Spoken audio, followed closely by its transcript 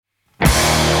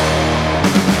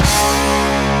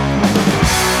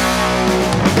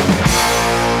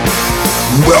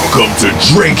Welcome to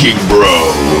Drinking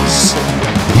Bros.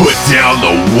 Put down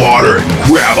the water and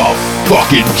grab a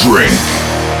fucking drink.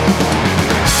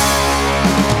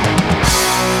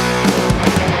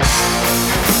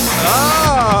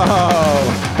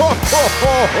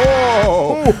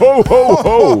 Ho, ho, ho,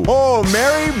 ho, ho.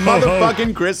 Merry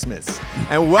motherfucking Christmas.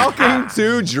 And welcome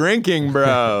to Drinking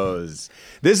Bros.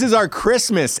 This is our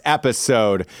Christmas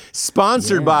episode,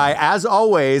 sponsored by, as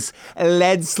always,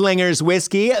 Lead Slingers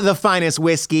Whiskey, the finest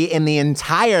whiskey in the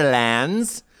entire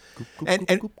lands.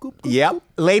 Yep.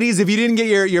 Ladies, if you didn't get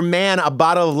your man a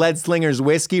bottle of Lead Slingers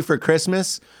Whiskey for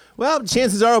Christmas, well,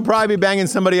 chances are he'll probably be banging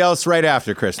somebody else right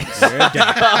after Christmas. He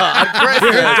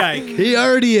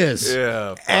already is.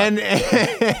 Yeah. And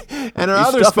our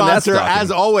other sponsor,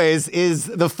 as always, is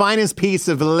the finest piece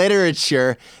of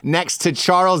literature next to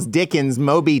Charles Dickens'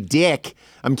 Moby Dick.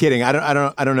 I'm kidding. I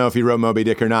don't know if he wrote Moby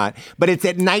Dick or not. But it's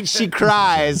At Night She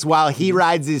Cries While He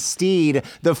Rides His Steed,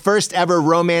 the first ever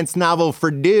romance novel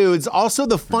for dudes. Also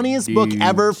the funniest book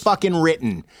ever fucking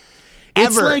written.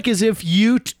 It's like as if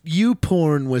you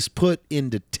porn was put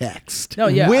into text. No,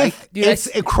 yeah.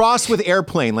 It's a cross with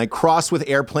Airplane, like Cross with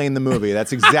Airplane the movie.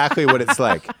 That's exactly what it's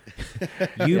like.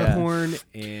 Porn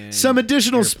and some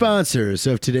additional sponsors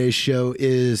of today's show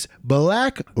is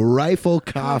Black Rifle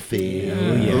Coffee.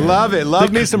 Oh, yeah. Love it.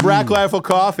 Love me some Black Rifle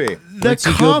coffee. Once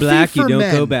you go black, you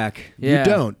don't go back. Yeah. You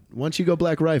don't. Once you go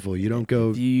Black Rifle, you don't go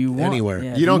anywhere.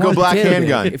 Yeah, you don't go Black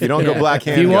Handgun. You don't go Black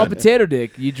Handgun. If you want potato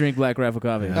dick, you drink Black Rifle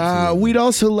coffee. We'd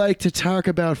also like to talk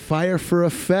about Fire for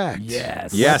Effect.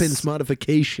 Yes. Weapons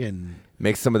modification.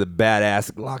 Make some of the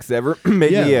badass Glocks ever.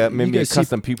 maybe a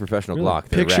custom P Professional Glock.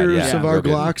 Pictures of our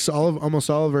Glocks, almost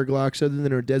all of our Glocks, other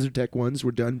than our Desert Tech ones,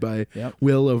 were done by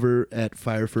Will over at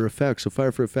Fire for Effect. So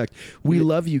Fire for Effect, we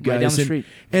love you guys. Right down the street.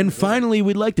 And finally,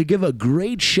 we'd like to give a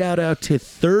great shout out to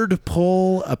Third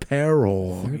Pole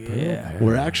Apparel.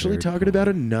 We're actually talking about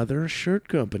another shirt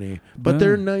company, but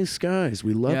they're nice guys.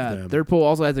 We love them. Third Pole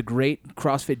also has a great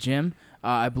CrossFit gym.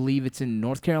 I believe it's in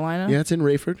North Carolina. Yeah, it's in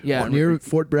Rayford. Yeah, near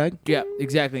Fort Bragg. Yeah,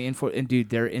 exactly. And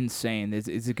dude, they're insane.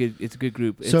 It's a good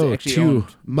group. It's so to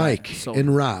Mike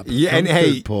and Rob. Yeah, and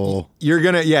hey, you're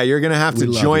gonna have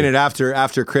to join it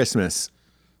after Christmas.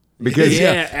 Because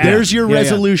there's your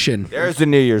resolution. There's the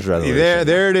New Year's resolution.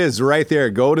 There it is, right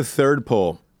there. Go to Third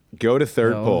Pole. Go to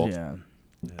Third Pole. Yeah,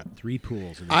 3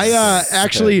 pools.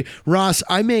 Actually, Ross,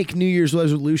 I make New Year's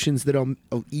resolutions that I'll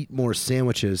eat more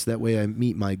sandwiches. That way I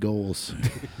meet my goals.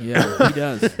 Yeah, he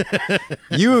does.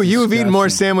 You've eaten more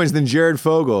sandwich than Jared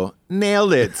Fogle.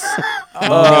 Nailed it. He's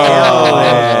eating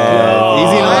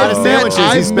a lot of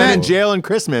sandwiches. He's spent in jail in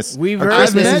Christmas. We've heard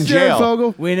Christmas met in jail. Jared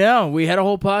Fogle. We know. We had a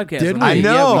whole podcast. Did we? I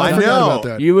know. I forgot about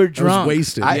that. You were drunk. I was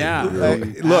wasted.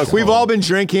 Look, we've all been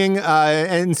drinking.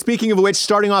 And speaking of which,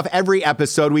 starting off every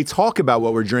episode, we talk about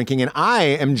what we're drinking. And I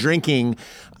am drinking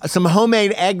some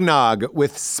homemade eggnog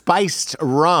with spiced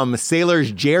rum,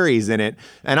 Sailor's Jerry's in it.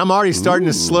 And I'm already starting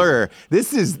to slur.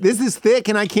 This is thick,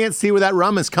 and I can't see where that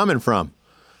rum is coming from.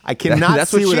 I cannot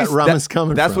see where that rum is coming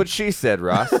from. That's what she said,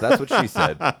 Ross. That's what she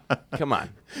said. Come on.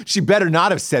 She better not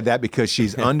have said that because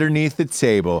she's underneath the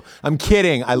table. I'm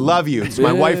kidding. I love you. It's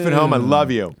my wife at home. I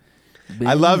love you.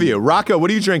 I love you. Rocco,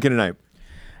 what are you drinking tonight?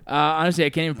 Honestly,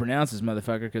 I can't even pronounce this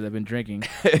motherfucker because I've been drinking.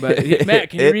 But Matt,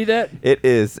 can you read that? It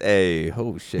is a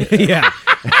shit. Yeah,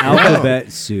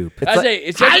 alphabet soup. It says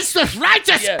It's an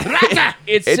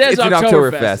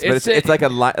Oktoberfest. but it's like a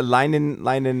Leinen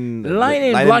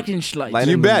Blackenschleiz.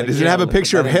 You bet. Does it have a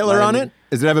picture of Hitler on it?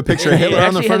 Does it have a picture of Hitler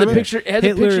on the front of it? It has a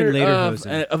Hitler picture and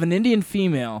Lederhosen. of an Indian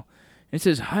female. It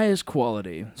says highest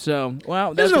quality. So,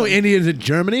 well, There's no Indians in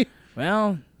Germany.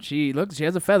 Well, she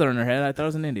has a feather on her head. I thought it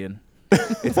was an Indian.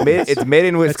 It's made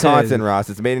in Wisconsin, Ross.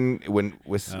 It's made in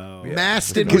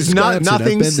Maston, because Wisconsin.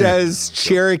 nothing says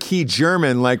Cherokee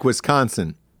German like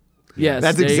Wisconsin. Yes,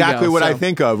 that's exactly what I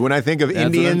think of when I think of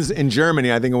Indians in Germany.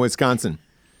 I think of Wisconsin.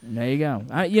 There you go.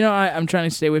 I'm trying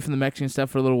to stay away from the Mexican stuff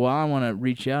for a little while. I want to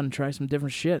reach out and try some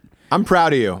different shit. I'm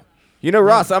proud of you. You know,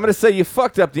 Ross, I'm going to say you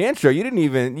fucked up the intro. You didn't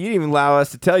even allow us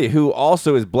to tell you who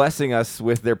also is blessing us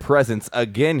with their presence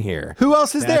again here. Who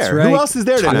else is That's there? right. Who else is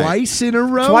there tonight? Twice in a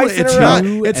row. Twice in a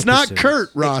row. It's not Kurt,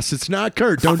 Ross. It's not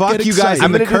Kurt. Don't Fuck get you excited. guys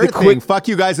in the Kurt thing. Fuck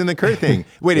you guys in the Kurt thing.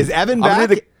 Wait, is Evan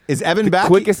back? Is Evan back?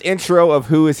 Quickest intro of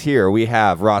who is here. We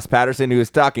have Ross Patterson, who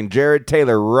is talking, Jared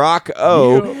Taylor,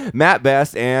 Rocco, Matt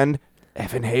Best, and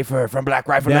Evan Hafer from Black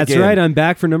Rifle. That's right. I'm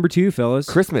back for number 2, fellas.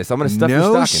 Christmas. I'm going to stuff your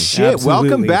No stocking. shit. Absolutely.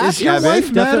 Welcome back, Is your Evan.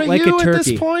 wife mad at like you a at this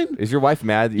turkey. point? Is your wife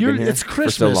mad that you've been here It's for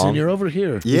Christmas so long? and you're over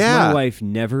here. Is Yeah. my wife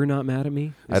never not mad at me?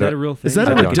 Is I that don't- a real thing? Is that Is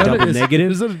a like redundant- double is-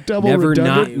 negative? is it a double never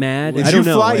redundant? not mad? Did I you don't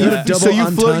know. fly? You had a So you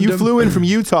double flew entendre? in from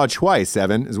Utah twice,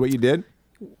 Evan. Is what you did?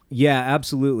 Yeah,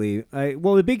 absolutely.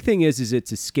 Well, the big thing is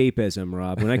it's escapism,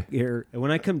 Rob.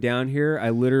 When I come down here, I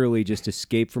literally just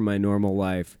escape from my normal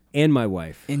life and my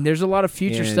wife. And there's a lot of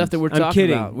future And stuff that we're I'm talking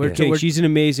kidding. about. I'm kidding. She's an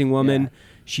amazing woman. Yeah.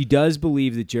 She does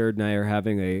believe that Jared and I are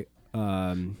having a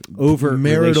overt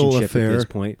Marital relationship affair. at this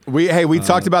point. We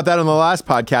talked about that on the last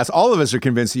podcast. All of us are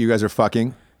convinced that you guys are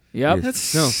fucking. Yep.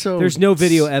 There's no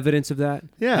video evidence of that.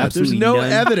 Yeah, Absolutely there's no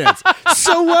none. evidence.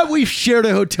 So what? We've shared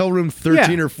a hotel room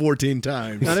 13 or 14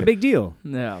 times. Not a big deal.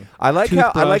 No. I like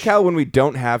Toothbrush. how when we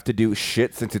don't have to do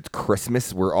shit since it's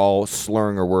Christmas, we're all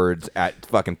slurring our words at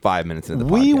fucking 5 minutes into the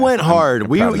podcast. We went hard. I'm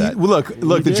We proud of that. look.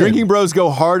 The did. Drinking Bros go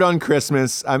hard on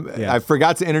Christmas. Yeah. I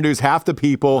forgot to introduce half the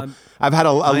people. I've had a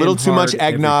I little am too much hard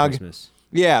every eggnog. Christmas.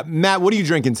 Yeah, Matt, what are you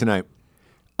drinking tonight?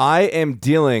 I am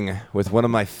dealing with one of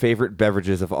my favorite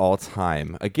beverages of all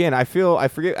time. Again, I think I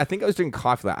was drinking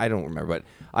coffee. I don't remember, but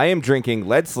I am drinking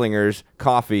Lead Slingers,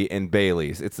 coffee, and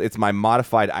Baileys. It's my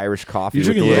modified Irish coffee. You're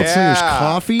with drinking the Lead little- Slingers Yeah.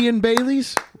 coffee and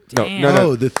Bailey's? No, Damn. no,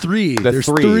 Oh, the three. The There's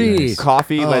three. three.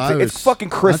 Coffee, Lead Slingers. It's fucking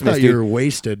Christmas, I thought dude. you were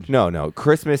wasted. No.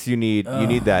 Christmas, you need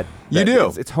that. You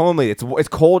do. It's homely. It's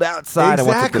cold outside. I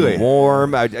want Exactly. something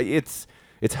warm. It's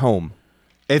home.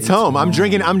 It's home. I'm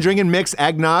drinking mixed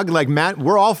eggnog. Like Matt,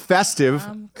 we're all festive.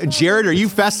 Jared, are you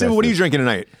festive? What are you drinking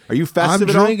tonight? Are you I'm festive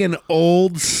at all? drinking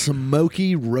old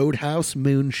smoky Roadhouse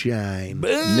moonshine.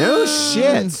 No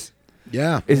shit.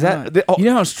 Yeah. Is that? The, oh, You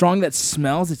know how strong that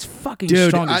smells? It's fucking Dude,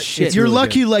 strong as shit. you're really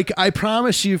lucky. Like, I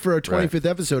promise you for our 25th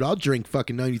episode, I'll drink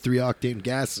fucking 93 octane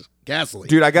gasoline.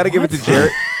 dude, I got to give it to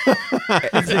Jared.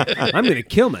 I'm going to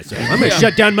kill myself. I'm going to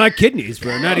shut down my kidneys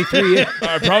for a 93.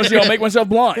 I promise you I'll make myself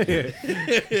blind.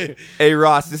 Hey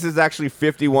Ross, this is actually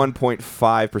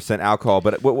 51.5% alcohol,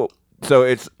 but so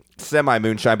it's semi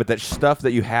moonshine. But that stuff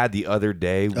that you had the other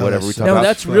day, whatever we talked No, about,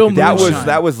 that's real that moonshine.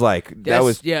 that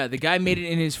was Yeah, the guy made it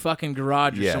in his fucking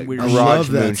garage or Yeah, some weird I shit. garage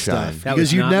love that moonshine. stuff That because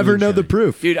was you not never know the moonshine.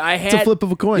 proof. Dude, I had It's a flip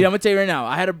of a coin. Dude, I'm gonna tell you right now.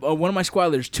 I had one of my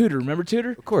squatters, Tudor. Remember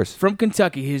Tudor? Of course. From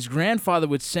Kentucky. His grandfather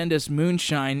would send us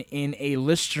moonshine in a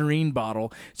Listerine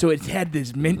bottle, so it had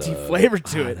this minty flavor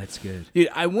to it. That's good. Dude,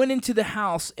 I went into the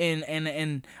house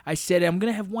and I said, I'm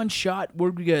gonna have one shot. We're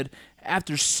good.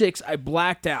 After 6, I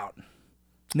blacked out.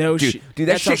 No shit. Dude,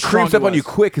 that That's how shit strong creeps up it on you was.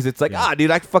 quick because it's like,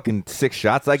 dude, I fucking 6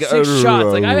 shots. Like 6 shots.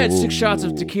 Like I've had 6 shots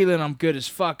of tequila and I'm good as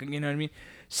fuck. You know what I mean?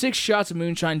 6 shots of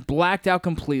moonshine, blacked out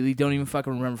completely. Don't even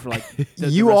fucking remember for like.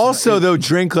 You rest of also the though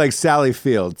drink like Sally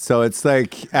Field, so it's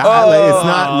like it's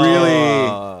not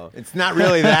really. It's not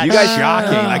really that You guys-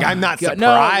 shocking. Like I'm not Yeah,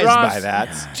 surprised no, Ross, by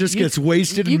that. Just You- gets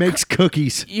wasted you and makes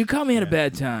cookies. You caught me at a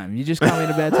bad time. You just caught me at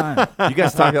a bad time. You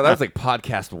guys talking about that was like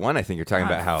podcast 1. I think you're talking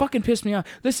about how. Fucking pissed me off.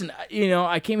 Listen,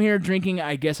 I came here drinking.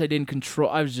 I guess I didn't control.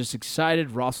 I was just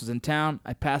excited. Ross was in town.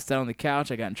 I passed out on the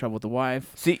couch. I got in trouble with the wife.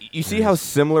 See, you see how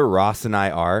similar Ross and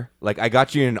I are. Like I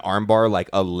got you in an armbar like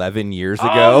 11 years ago.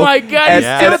 Oh my God,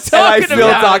 and, he's still and I talking still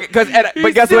about talk it.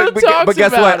 but guess still what? talks But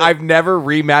guess about what? it. I've never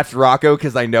rematched Rocco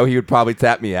because I know he would probably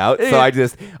tap me out. So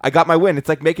I got my win. It's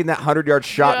like making that 100-yard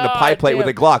shot in a God pie plate with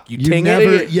a damn. Glock. You ting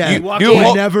never- it. yeah, you, you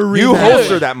hol- never you rematch.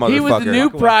 holster that motherfucker. He was the new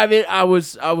private. I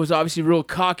was obviously real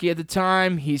cocky at the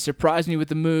time. He surprised me with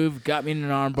the move, got me in an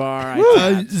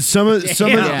armbar. Some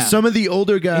of the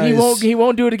older guys. And he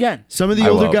won't do it again. Some of the I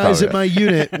older will, guys probably. at my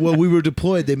unit, while we were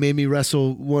deployed, they made me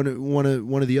wrestle one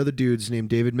of the other dudes named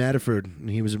David Matterford, and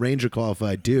he was Ranger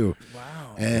qualified too. Wow!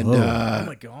 And Oh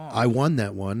my God. I won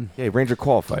that one. Yeah, Ranger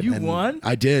qualified. You won?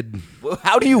 I did. Well,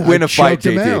 how do you win I a fight, choked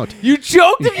him JT? out. You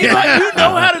choked him? You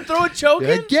know how to throw a choke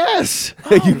in? Yes.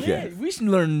 Oh, You man, can't. we should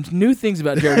learn new things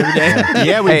about Jared every day.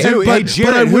 Yeah, we Hey, do. but- Hey, but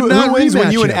Jared, I would who not wins when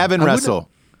rematch you and him. Evan I would- wrestle?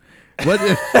 What?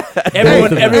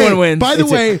 Everyone wins. By the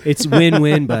way, It's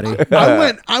win-win, buddy.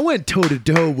 I went toe to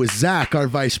toe with Zach, our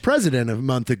vice president, a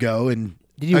month ago, and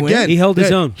Did you win? again, He held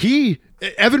his own.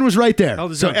 Evan was right there,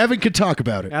 Held his so own. Evan could talk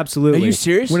about it. Are Absolutely. you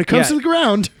serious? When it comes Yeah. to the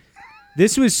ground,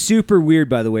 This was super weird,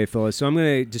 by the way, fellas. So I'm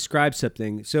going to describe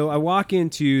something. So I walk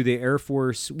into the Air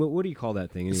Force. What do you call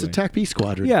that thing? Anyway? it's a TAC P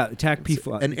squadron. Yeah, TAC P.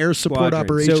 An air support squadron.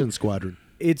 operations So squadron.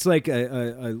 it's like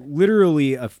a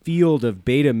literally a field of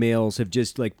beta males have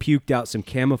just like puked out some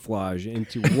camouflage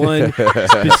into one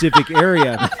specific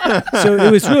area. So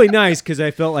it was really nice because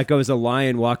I felt like I was a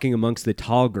lion walking amongst the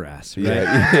tall grass, right?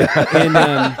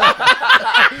 And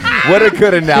What a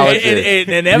good analogy.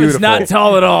 and Evan's not Beautiful.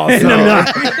 tall at all. So.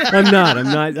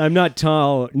 I'm not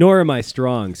tall, nor am I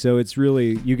strong. So it's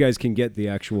really, you guys can get the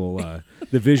actual,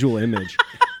 the visual image.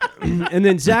 And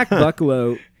then Zach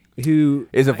Bucklow, who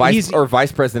Is a he's-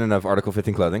 vice president of Article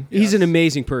 15 Clothing. He's an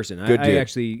amazing person. Good I dude.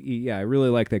 actually, I really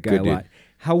like that guy Good a dude. lot.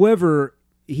 However,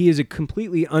 he is a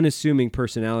completely unassuming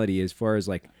personality as far as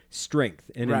like strength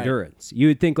and Right. endurance. You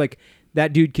would think like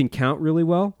that dude can count really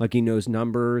well. Like, he knows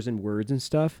numbers and words and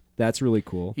stuff. That's really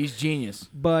cool. He's genius.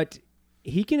 But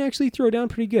he can actually throw down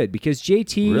pretty good because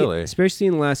JT, especially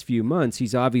in the last few months,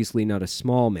 he's obviously not a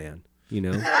small man. You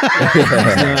know,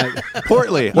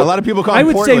 portly. A lot of people call him I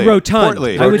would portly. say rotund.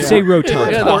 Portly. I would say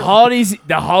rotund. Yeah,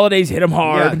 the holidays hit him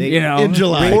hard. in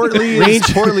July. Portly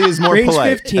is more range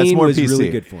polite. 15 That's more was PC. really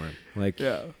good for him. Like,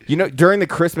 You know, during the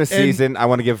Christmas season, I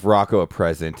want to give Rocco a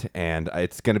present, and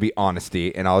it's going to be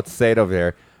honesty, and I'll say it over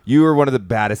there. You were one of the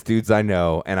baddest dudes I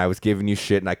know, and I was giving you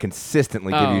shit, and I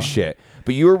consistently give you shit.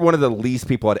 But you were one of the least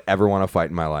people I'd ever want to fight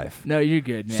in my life. No, you're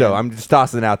good, man. So I'm just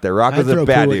tossing it out there. Rocco's I throw a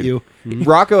bad poo at dude. you.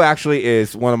 Rocco actually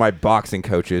is one of my boxing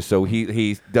coaches, so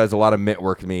he does a lot of mitt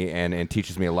work with me and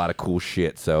teaches me a lot of cool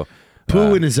shit. So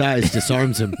Poo in his eyes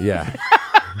disarms him. yeah.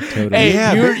 totally. Hey,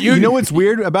 Yeah, you know what's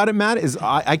weird about it, Matt, is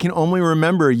I can only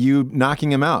remember you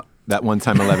knocking him out that one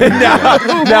time 11 years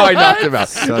ago. Now I knocked him out.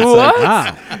 So it's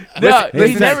like, No, It's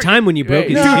he's that never- time when you broke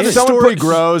his dude, kid. the story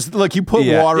grows. Look, you put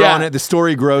Yeah. water Yeah. on it. The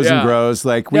story grows and Yeah. grows.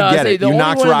 Like, we No, I get say it. the You only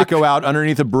knocked one in the Rocco out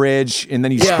underneath a bridge, and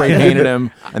then you Yeah. spray painted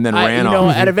him, and then ran you know,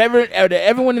 off. out of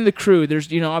everyone in the crew, there's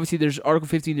obviously there's Article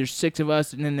 15. There's 6 of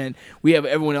us, and then we have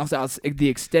everyone else out, the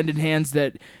extended hands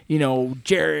that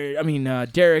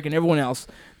Derek and everyone else.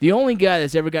 The only guy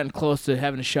that's ever gotten close to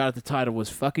having a shot at the title was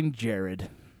fucking Jared.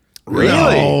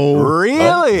 Really? No.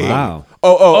 Really? Wow.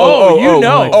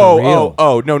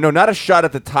 No, not a shot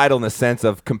at the title in the sense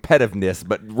of competitiveness,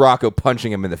 but Rocco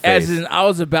punching him in the face. As in, I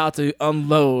was about to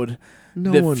unload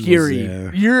No the one was fury.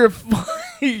 there.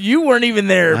 You weren't even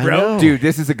there, I bro. know. Dude,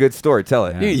 this is a good story. Tell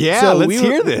it. Dude, Yeah, so let's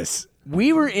hear this.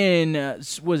 We were in,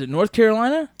 was it North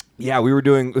Carolina? Yeah, we were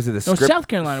doing, was it the No, script? South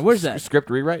Carolina. Where's that? Script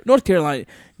rewrite? North Carolina.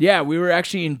 Yeah, we were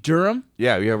actually in Durham.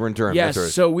 Yeah, we're in Durham. Yes, That's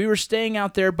right. so we were staying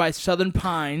out there by Southern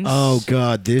Pines. Oh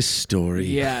God, this story.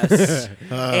 Yes.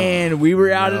 And we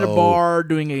were out at a bar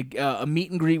doing a meet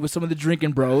and greet with some of the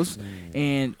drinking bros.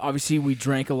 And obviously we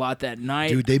drank a lot that night.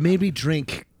 Dude, they made me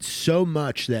drink so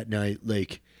much that night,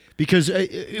 like because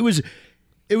it was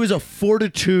a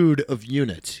fortitude of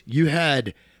units. You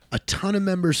had a ton of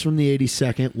members from the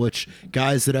 82nd, which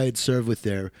guys that I had served with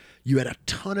there. You had a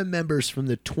ton of members from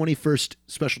the 21st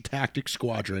Special Tactics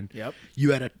Squadron. Yep.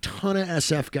 You had a ton of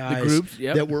SF guys groups,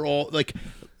 yep. that were all like.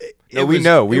 No, we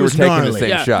know. We were taking gnarly. the same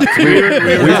Yeah. shots. We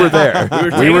were there.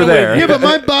 We were there. Yeah, but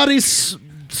my body's.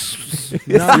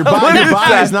 Your body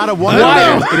is not a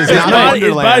wonderland. It is not a wonderland.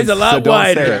 His body's a lot so don't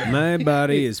say wider. it. My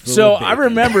body is full So of I bacon.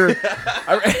 remember,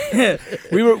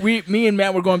 me and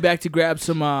Matt were going back to grab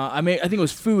some. I think it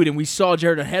was food, and we saw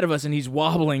Jared ahead of us, and he's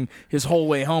wobbling his whole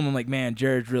way home. I'm like, man,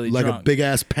 Jared's really Like drunk. a big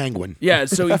ass penguin. Yeah,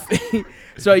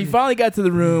 so he finally got to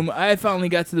the room. I finally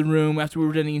got to the room after we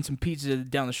were done eating some pizza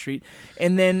down the street,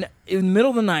 and then in the middle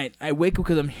of the night, I wake up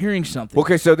because I'm hearing something.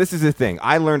 Okay, so this is the thing.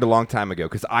 I learned a long time ago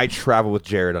because I travel with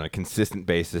Jared on a consistent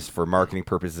basis for marketing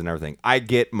purposes and everything. I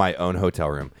get my own hotel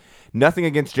room. Nothing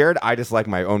against Jared. I just like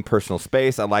my own personal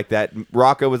space. I like that.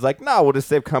 Rocco was like, no, we'll just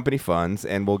save company funds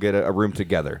and we'll get a room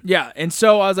together. Yeah, and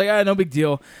so I was like, no big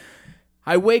deal.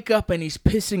 I wake up and he's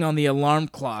pissing on the alarm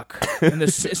clock. And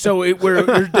there's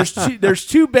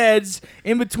 2 beds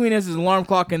in between us, his alarm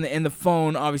clock and the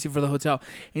phone, obviously for the hotel.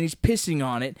 And he's pissing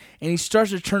on it, and he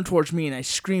starts to turn towards me, and I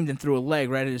screamed and threw a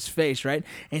leg right at his face, right?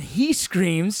 And he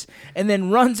screams and then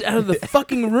runs out of the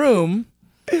fucking room.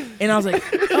 And I was like,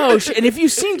 oh shit. And if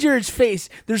you've seen Jared's face,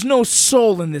 there's no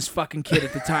soul in this fucking kid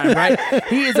at the time, right?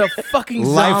 He is a fucking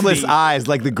zombie. Lifeless eyes,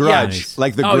 like the Grudge. Yes.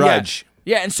 Like the Oh, yeah. Grudge.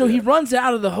 Yeah, and so he runs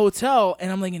out of the hotel,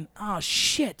 and I'm thinking, oh,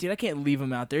 shit, dude, I can't leave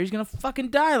him out there. He's going to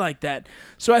fucking die like that.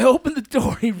 So I open the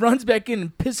door, he runs back in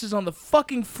and pisses on the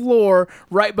fucking floor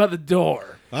right by the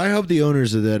door. I hope the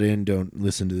owners of that inn don't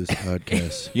listen to this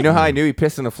podcast. You know how I knew he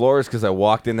pissed on the floor is because I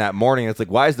walked in that morning and it's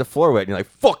like, why is the floor wet? And you're like,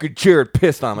 fucking Jared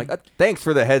pissed on. I'm like, thanks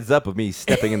for the heads up of me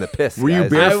stepping in the piss. Were you guys."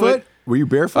 barefoot? Were you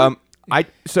barefoot?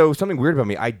 So something weird about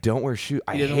me, I don't wear shoes.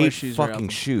 I doesn't wear hate shoes very fucking often.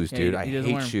 shoes, Yeah, dude. he I doesn't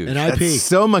hate wear 'em. shoes. And I pee. That's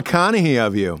so McConaughey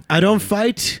of you. I don't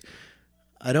fight.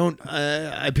 I don't.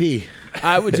 I pee.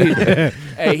 I would do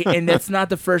Hey, and that's not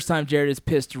the first time Jared has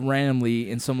pissed randomly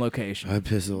in some location. I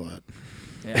piss a lot.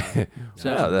 Yeah.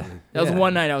 So Oh, that was yeah.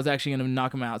 one night I was actually going to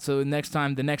knock him out. So the next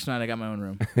night I got my own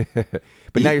room.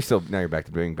 But now you're back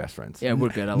to being best friends. Yeah, we're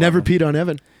good. I love Never him. peed on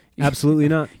Evan. Absolutely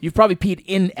not. You've probably peed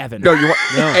in Evan. No, you want?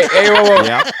 No. Hey, whoa.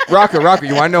 Yeah. Rocco, you want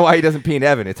to know why he doesn't pee in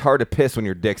Evan? It's hard to piss when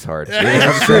your dick's hard. You know what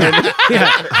I'm saying? You're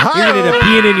gonna end up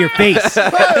peeing in your face.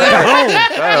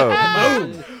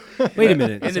 Oh. Wait a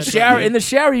minute. In the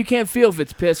shower, you can't feel if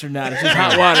it's piss or not. It's just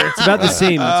hot water. It's about the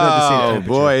same. It's about the same Oh temperature.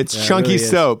 boy, it's Yeah, it chunky really is.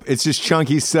 soap. It's just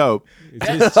chunky soap.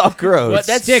 Oh, gross. What,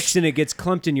 that's Sticks and it gets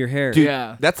clumped in your hair. Dude,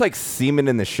 Yeah. that's like semen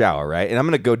in the shower, right? And I'm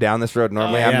gonna go down this road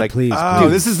normally. I'm yeah, like, please. Oh,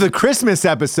 this is the Christmas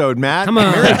episode, Matt. Come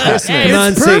on. Merry Christmas. Come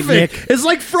on, It's Saint perfect. Nick. It's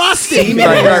like frosting.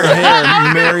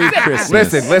 Merry Christmas.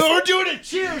 listen. We're doing it.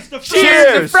 Cheers to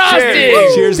Cheers to frosting.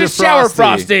 Cheers to to shower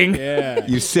frosting. frosting.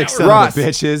 You sick son Ross. of a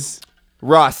bitches.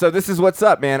 Ross, so this is what's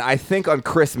up, man. I think on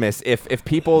Christmas, if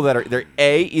people that are they're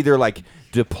either like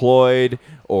deployed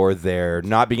or they're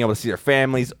not being able to see their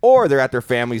families or they're at their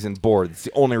families and bored, it's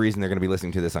the only reason they're going to be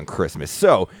listening to this on Christmas.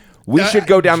 So we should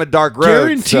go down the dark road.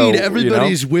 Guaranteed, so,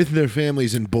 everybody's with their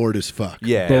families and bored as fuck.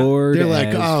 yeah. Bored They're like,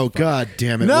 as oh god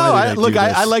damn it! No, why did I look, do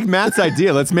this? I like Matt's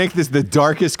idea. Let's make this the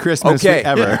darkest Christmas Okay.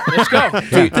 ever. Let's go.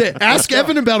 Ask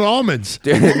Evan about almonds.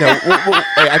 No,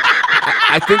 hey,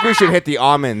 I think we should hit the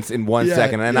almonds in 1 Yeah,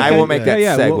 second, and yeah. I will make that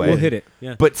yeah, segue. we'll hit it.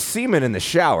 Yeah. But semen in the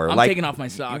shower, I'm like taking off my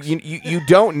socks. You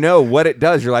don't know what it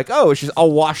does. You're like, oh, it's just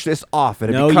I'll wash this off,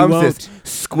 and it No, you becomes won't. this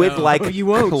squid-like, No, you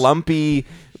won't. clumpy.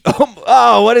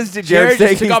 Oh, what is it? Jared just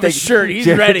saying? took off his shirt. He's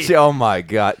Jared- ready. Oh my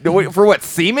god! No, wait, for what?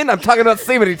 Semen? I'm talking about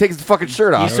semen. He takes his fucking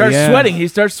shirt He off. starts yeah. sweating. He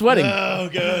starts sweating. Oh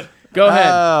god. Go ahead.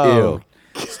 Oh.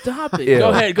 Ew. Stop it. Ew. Go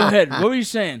ahead. What were you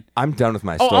saying? I'm done with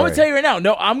my Oh, story. I'm gonna tell you right now.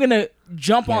 No, I'm gonna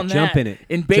jump on that. jump in it.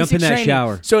 In Jump basic in that training.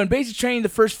 shower. So in basic training, the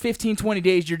first 15, 20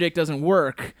 days, your dick doesn't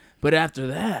work. But after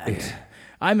that,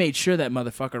 I made sure that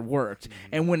motherfucker worked.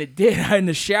 And when it did, in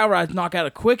the shower, I'd knock out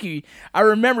a quickie. I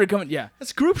remember it coming. Yeah.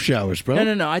 That's group showers, bro.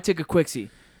 No. I took a quixie.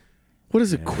 What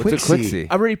is it? What's a quixie?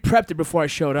 I already prepped it before I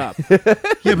showed up.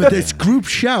 Yeah, but it's group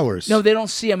showers. No, they don't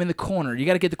see. I'm in the corner. You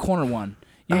got to get the corner one.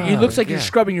 It looks like you're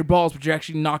scrubbing your balls, but you're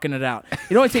actually knocking it out.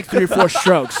 It only takes 3 or 4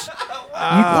 strokes.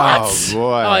 Oh,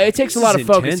 boy. Oh, it takes a This lot is of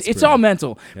focus. intense, It's bro. all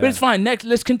mental, but it's fine. Next,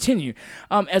 let's continue.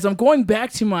 As I'm going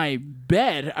back to my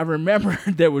bed, I remember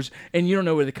there was, and you don't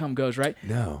know where the cum goes, right?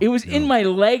 No, It was in my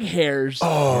leg hairs.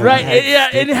 Oh, right.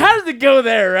 And how does it go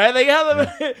there, right? Like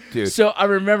how Dude. So I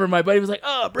remember my buddy was like,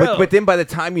 "Oh, bro." But then by the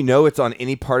time you know it's on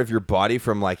any part of your body,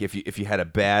 from like if you had a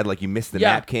bad, like you missed the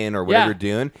Yeah. napkin or whatever Yeah. you're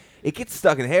doing, it gets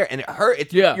stuck in hair and it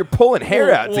hurts. Yeah. You're pulling hair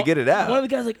Well, out to well, get it out. One of the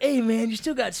guys was like, "Hey, man, you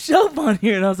still got soap on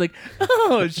here," and I was like,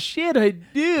 "Oh shit, I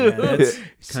do." That's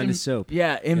kind of soap.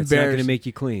 Yeah, It's not going embarrassed. to make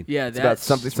you clean. Yeah, it's about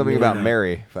something really about not.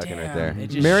 Mary fucking right Damn, there. it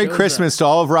just Merry shows Christmas to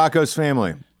all of Rocco's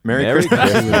family. Merry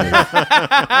Christmas.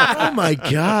 Oh my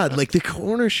god! Like the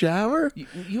corner shower.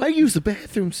 You- I use the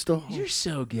bathroom stall. You're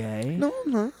so gay. No,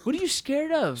 I'm not. What are you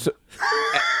scared of?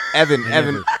 Evan,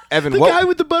 The what? guy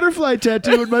with the butterfly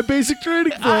tattoo in my basic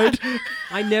training fight.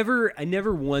 I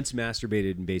never once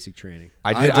masturbated in basic training.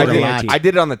 I did. I did a lot. I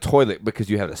did it on the toilet because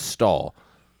you had a stall.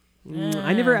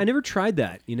 I never tried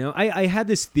that. You know, I had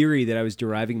this theory that I was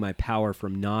deriving my power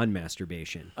from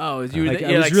non-masturbation. Oh, you Like, were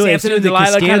I was like really Samson into and the Delilah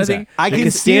kind of Costanza. thing? I Like can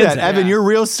a see that, stanza. Evan. You're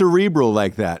real cerebral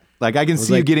like that. Like I can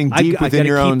see you like, getting I deep gotta within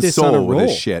your keep own this on a soul with this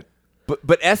roll. shit.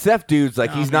 But SF dudes,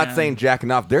 like he's not man. saying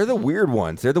jacking off. They're the weird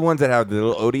ones. They're the ones that have the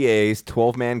little ODAs,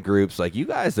 12-man groups. Like you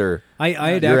guys are. I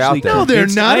had You're out actually there. No, they're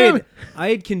convinced- not. I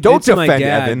had convinced my defend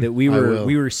dad Evan. that we I were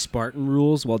will. Spartan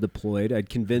rules while deployed. I'd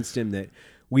convinced him that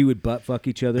we would butt fuck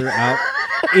each other out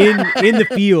in the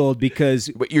field because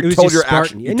But you it was told just your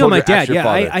Spartan. actu- you no, told my your dad. actual Yeah,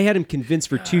 father. I had him convinced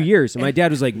for 2 years, and my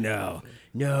dad was like, no.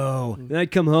 And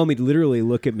I'd come home, he'd literally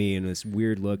look at me in this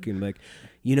weird look and like,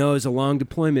 you know, it was a long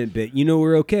deployment, but you know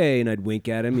we're okay. And I'd wink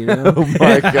at him, you know. Oh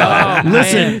my god!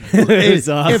 Listen, It was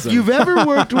awesome. if you've ever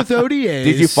worked with ODAs,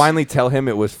 Did you finally tell him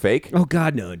it was fake? Oh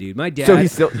God, no, dude. My dad. So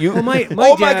he's still you. Well, my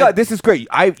oh my dad- god, this is great.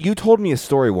 You told me a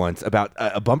story once about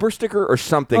a bumper sticker or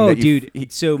something. Oh, that you,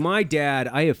 dude. So my dad,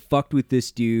 I have fucked with this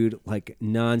dude like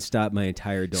nonstop my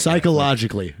entire adult life.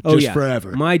 psychologically, Oh, just yeah.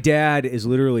 forever. My dad is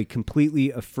literally completely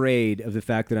afraid of the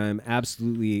fact that I'm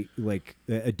absolutely like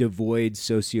a devoid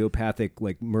sociopathic,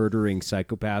 like murdering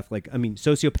psychopath. Like, I mean,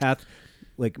 sociopath,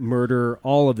 like murder,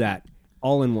 all of that,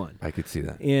 all in one. I could see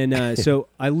that. And so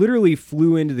I literally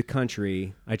flew into the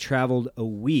country. I traveled a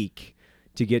week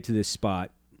to get to this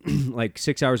spot, like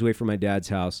 6 hours away from my dad's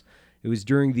house. It was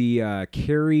during the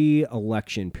Kerry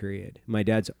election period. My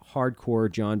dad's hardcore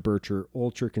John Bircher,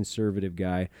 ultra conservative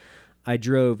guy. I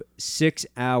drove 6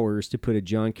 hours to put a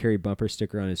John Kerry bumper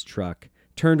sticker on his truck,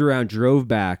 turned around, drove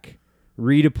back,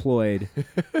 redeployed.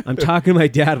 I'm talking to my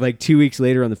dad like 2 weeks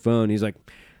later on the phone. He's like,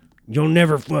 "You'll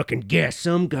never fucking guess.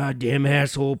 Some goddamn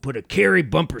asshole put a Kerry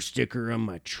bumper sticker on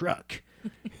my truck.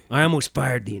 I almost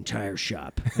fired the entire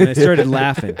shop." And I started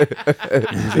laughing.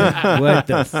 He's like, "What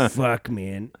the fuck,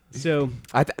 man?" So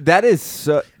That is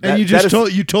so. and that- you that just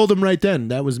is- told him right then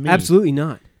that was me. absolutely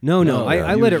not. No. No,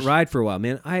 I you let just- it ride for a while,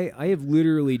 man. I have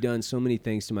literally done so many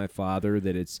things to my father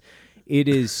that it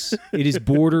is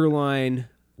borderline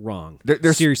wrong.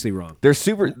 They're seriously wrong. There's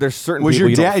certain Was people your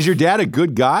you don't- dad? Is your dad a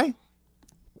good guy?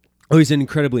 Oh, he's an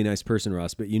incredibly nice person,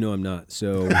 Ross, but you know I'm not.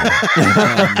 So you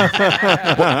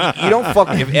don't fuck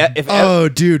if Oh,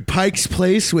 dude, Pike's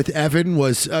Place with Evan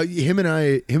was him and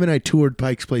I toured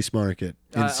Pike's Place Market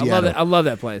in I Seattle. love it. I love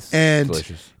that place. And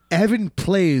Delicious. Evan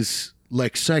plays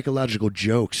like psychological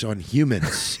jokes on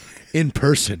humans in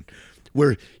person,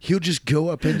 where he'll just go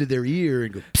up into their ear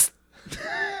and go, psst.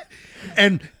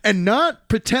 and not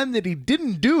pretend that he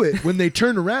didn't do it. When they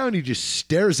turn around, he just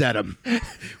stares at him.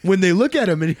 When they look at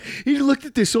him, and he looked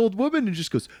at this old woman and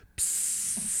just goes,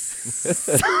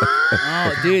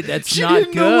 Oh, dude, that's she not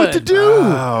didn't good. know what to do.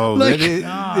 Oh, Like, dude,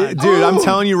 I'm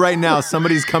telling you right now,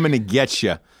 somebody's coming to get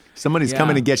you. Somebody's Yeah.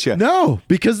 coming to get you. no,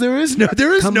 because there is no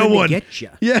Coming no to one. get ya.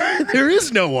 Yeah, there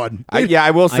is no one.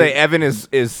 I will say Evan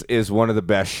is one of the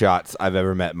best shots I've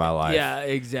ever met in my life. Yeah,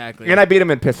 exactly. And I beat him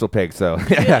in Pistol Pig, so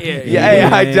yeah.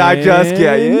 I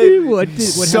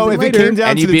just What So if happened it later? came down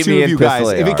And to you the beat two me of in you guys,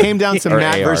 Pistol if it AR. came down to Or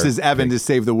Matt AR. versus Evan to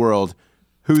save the world,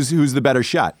 who's the better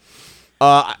shot?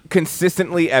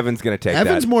 consistently Evan's gonna take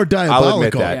Evan's that. more I'll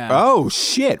admit diabolical. that. Yeah. Oh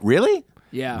shit! Really?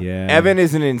 yeah. Yeah. Evan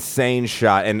is an insane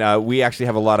shot, and we actually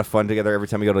have a lot of fun together every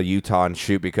time we go to Utah and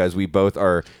shoot because we both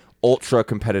are ultra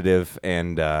competitive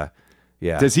and yeah.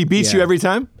 Does he beat you Yeah. every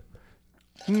time?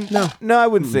 No, I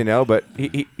wouldn't say no, but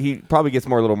he probably gets a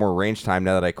little more range time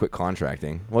now that I quit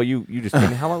contracting. Well, you just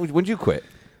how long? When'd you quit?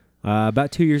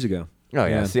 About 2 years ago. Oh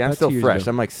yeah, see, I'm about still 2 years fresh. ago.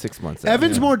 I'm like 6 months. out.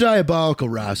 Evan's more diabolical,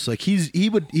 Ross. Like he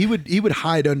would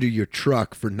hide under your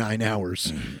truck for 9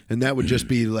 hours, and that would just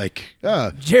be like,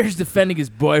 Jerry's defending his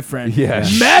boyfriend. Yeah.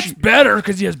 Matt's better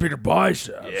because he has bigger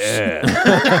biceps.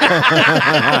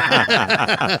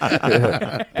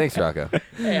 Thanks, Rocco.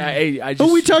 Hey, I just,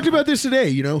 oh, we talked about this today.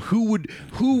 You know, who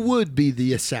would be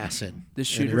the assassin? the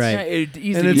shooter. Right. Yeah,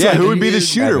 easy. And it's Yeah. like- Who would be the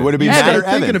shooter? Evan. Would it be Evan. Matt or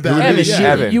Thinking Evan? about Who would it. be the Evan, shooter?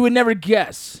 Evan. you would never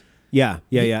guess. Yeah,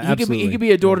 He absolutely. could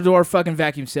be a door-to-door fucking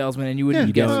vacuum salesman, and you wouldn't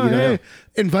You guess. don't- you hey, know.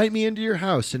 invite me into your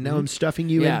house, and now I'm stuffing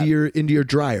you Yeah. into your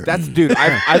dryer. That's dude.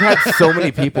 I've had so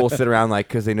many people sit around like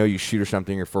because they know you shoot or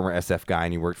something. You're a former SF guy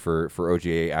and you worked for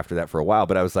OGA after that for a while.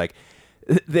 But I was like,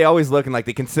 they always look and like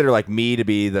they consider like me to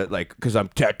be the like because I'm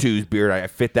tattoos, beard. I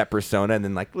fit that persona, and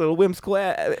then like little whimsical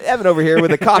Evan over here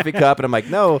with a coffee cup, and I'm like,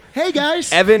 no. hey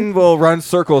guys. Evan will run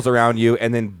circles around you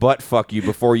and then butt fuck you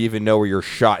before you even know where your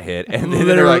shot hit. And then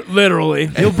they're like, Literally.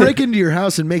 He'll break into your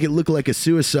house and make it look like a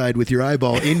suicide with your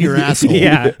eyeball in your asshole.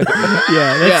 yeah,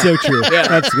 that's so true. Yeah.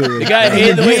 Absolutely. The guy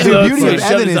hated the way he The looks. beauty so of he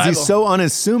shoved Evan his is he's eyeball. so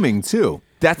unassuming too.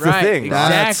 that's Right, the thing.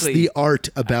 exactly. That's the art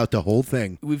about the whole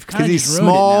thing. We've kind Because of he's just ruined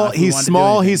it now small, if we he's wanted to do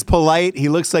small, anything. he's polite. He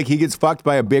looks like he gets fucked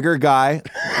by a bigger guy.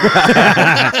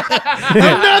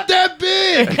 I'm not that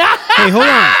big. Hey, hold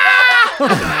on.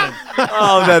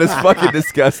 Oh, that is fucking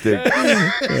disgusting.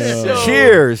 So-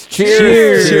 Cheers.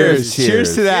 Cheers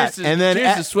to that. Cheers to, And then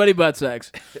cheers to sweaty butt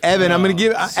sex. Evan, I'm gonna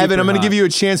give Evan, I'm gonna hot. give you a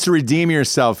chance to redeem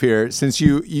yourself here, since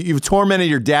you've tormented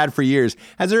your dad for years.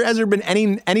 Has there been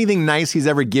anything nice he's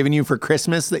ever given you for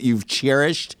Christmas that you've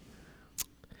cherished?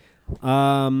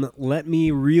 Let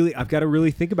me really. I've got to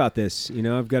really think about this. You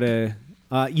know, I've got to.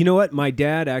 You know what? My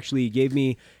dad actually gave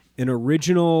me an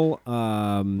original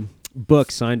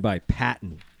book signed by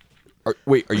Patton.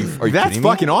 Wait, are you That's kidding me?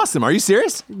 fucking awesome. Are you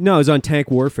serious? No, it was on tank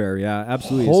warfare. Yeah,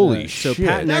 absolutely. Holy So shit.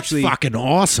 Patton That's actually. fucking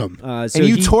awesome. So And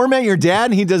you he- torment your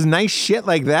dad, and he does nice shit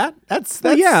like that. That's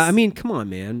Well, yeah, I mean, come on,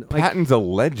 man. Like, Patton's a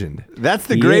legend. that's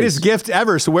the He greatest is. gift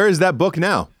ever. So where is that book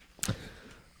now?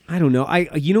 I don't know.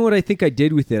 You know what I think I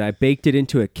did with it? I baked it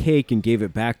into a cake and gave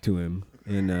it back to him.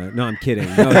 And no, I'm kidding.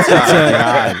 No,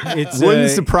 it's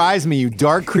Wouldn't surprise me, you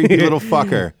dark, creepy little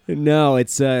fucker. No,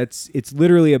 it's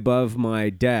literally above my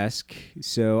desk.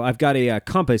 So I've got a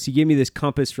compass. He gave me this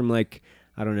compass from like,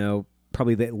 I don't know,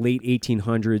 probably the late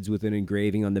 1800s with an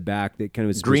engraving on the back that kind of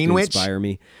was supposed Greenwich? to inspire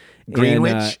me.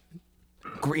 Greenwich?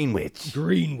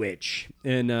 Greenwich.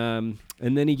 And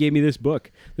then he gave me this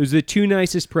book. Those are the two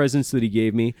nicest presents that he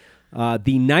gave me.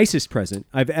 The nicest present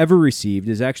I've ever received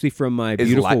is actually from my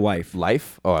beautiful wife.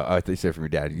 Life? Oh, I thought you said from your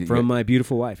dad. From my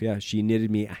beautiful wife, yeah. She knitted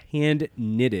me a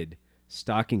hand-knitted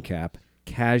stocking cap,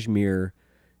 cashmere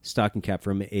stocking cap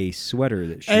from a sweater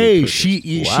that she Hey, purchased.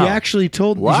 she Wow. actually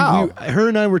told Wow. her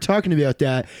and I were talking about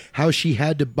that, how she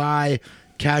had to buy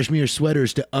cashmere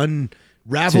sweaters to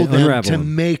ravel To them unravel to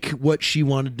them. make what she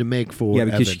wanted to make for Yeah,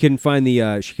 because Evan. she couldn't find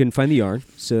the yarn,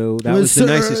 so that was the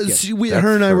nicest gift.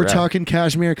 Her and I were correct. talking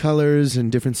cashmere colors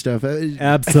and different stuff.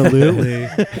 Absolutely.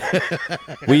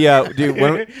 We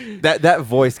dude, that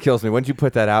voice kills me. When did you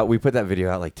put that out? We put that video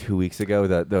out like 2 weeks ago,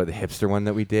 the hipster one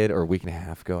that we did, or a week and a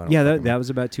half ago. I don't Yeah, fucking that was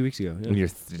about 2 weeks ago. Yeah.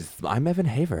 And I'm Evan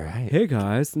Hafer. Right? Hey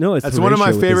guys, no, it's That's one of my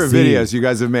Horatio with a favorite Z. videos you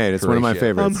guys have made. It's one of my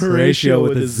Horatio. favorites. Horatio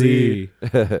with a Z.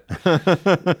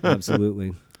 Absolutely.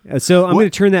 So I'm going to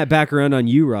turn that back around on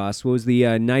you, Ross. What was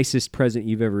the nicest present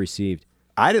you've ever received?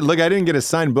 I didn't get a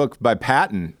signed book by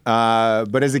Patton,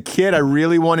 but as a kid, I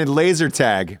really wanted laser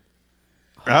tag.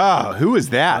 Oh, who was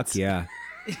that? Fuck yeah,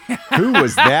 Who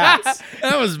was that?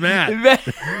 That was Matt.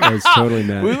 that was totally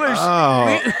mad. We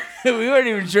weren't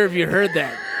even sure if you heard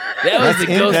that. That was the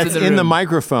ghost That's in the in the room.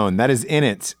 microphone. That is in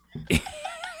it.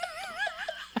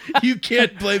 You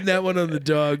can't blame that one on the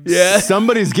dogs. Yeah.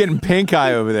 Somebody's getting pink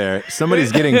eye over there.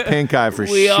 Somebody's getting pink eye for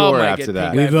We all sure might after get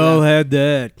that. pink eye. We've all had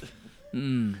that.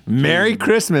 Merry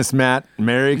Christmas, Matt.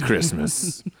 Merry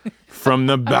Christmas. From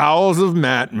the bowels of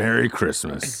Matt, Merry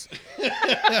Christmas.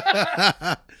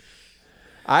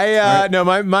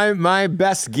 My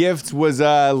best gift was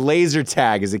laser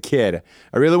tag as a kid.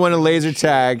 I really wanted laser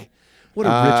tag. What a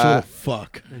rich little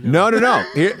fuck. No.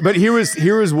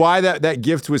 Here was why that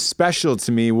gift was special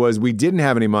to me was we didn't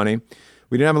have any money.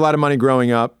 We didn't have a lot of money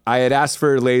growing up. I had asked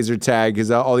for laser tag because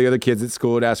all the other kids at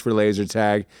school had asked for laser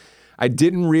tag. I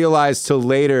didn't realize till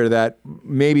later that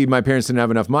maybe my parents didn't have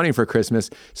enough money for Christmas.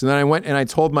 So then I went and I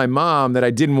told my mom that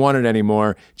I didn't want it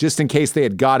anymore, just in case they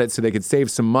had got it so they could save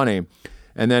some money.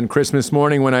 And then Christmas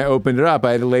morning when I opened it up,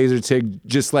 I had a laser tag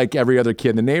just like every other kid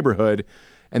in the neighborhood.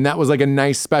 And that was like a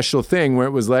nice special thing where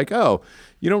it was like, oh,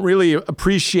 you don't really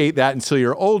appreciate that until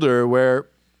you're older, where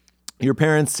your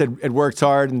parents had worked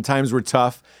hard and times were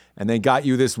tough, and they got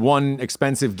you this one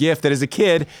expensive gift that as a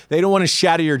kid, they don't want to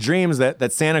shatter your dreams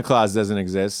that Santa Claus doesn't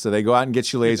exist. So they go out and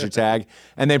get you laser tag,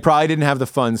 and they probably didn't have the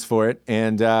funds for it.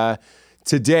 And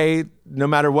today, no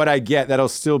matter what I get, that'll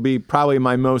still be probably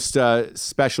my most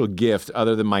special gift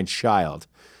other than my child.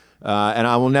 And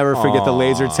I will never forget the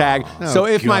laser tag. So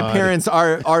if my parents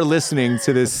are listening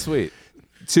to this, Sweet.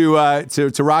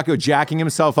 to Rocco jacking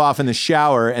himself off in the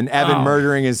shower and Evan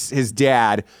murdering his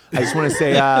dad, I just want to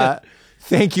say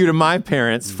thank you to my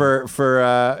parents for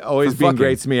always being fucking.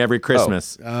 great to me every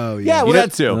Christmas. Oh, Yeah, yeah. well,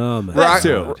 that too. Oh, my That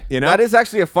God. too. You know, That is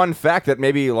actually a fun fact that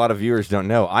maybe a lot of viewers don't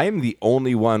know. I am the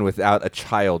only one without a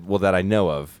child, that I know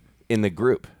of, in the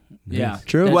group. Yeah.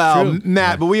 True. That's well, true.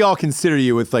 Matt, but we all consider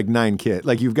you with like 9 kids.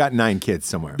 Like you've got 9 kids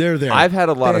somewhere. They're there. I've had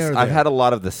a lot They're of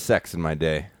there. the sex in my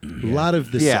day. A lot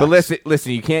of the Yeah. But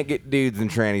listen, you can't get dudes and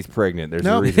trannies pregnant. There's a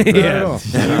No, reason for not that. at all.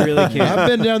 You really can't. I've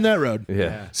been down that road.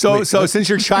 Yeah. So since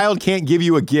your child can't give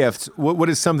you a gift, what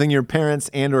is something your parents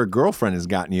and or girlfriend has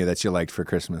gotten you that you liked for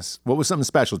Christmas? What was something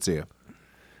special to you?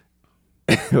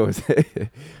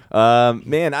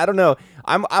 Man, I don't know.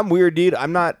 I'm weird, dude.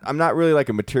 I'm not really like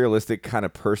a materialistic kind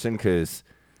of person because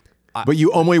But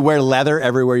you only wear leather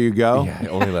everywhere you go? I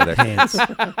only leather.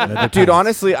 Dude,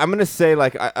 honestly, I'm gonna say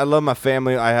like I love my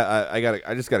family.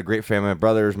 I just got a great family. My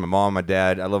brothers, my mom, my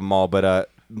dad. I love them all. But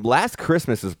last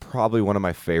Christmas is probably one of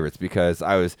my favorites because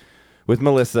I was with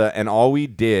Melissa and all we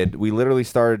literally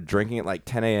started drinking at like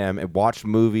 10 a.m. and watched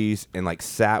movies and like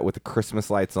sat with the Christmas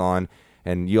lights on.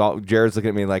 And Jared's looking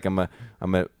at me like I'm a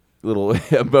little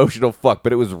emotional fuck,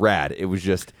 but it was rad. It was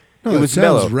just. No, it was sounds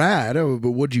mellow. rad. Oh,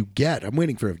 but what'd you get? I'm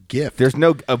waiting for a gift. There's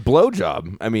no a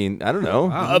blowjob. I mean, I don't know.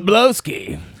 A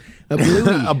blowski. a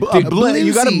bluey.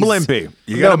 You got a blimpy.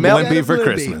 You got a Mel- blimpy for blimpy.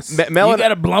 Christmas. Mel You and-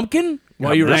 got a blumpkin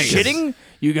while you were nice. shitting?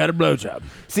 You got a blowjob.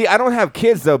 See, I don't have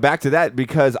kids though. Back to that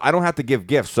because I don't have to give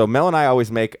gifts. So Mel and I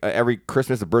always make every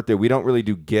Christmas or birthday. We don't really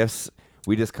do gifts.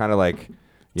 We just kind of like.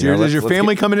 Does your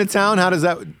family come into town? How does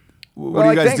that? What Well, do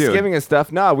you like guys do? Thanksgiving and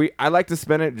stuff. No, I like to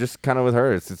spend it just kind of with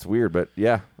her. It's weird, but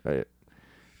yeah.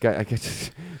 I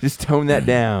just tone that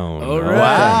down. All right.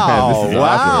 Wow! This is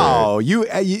Wow!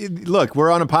 You look. We're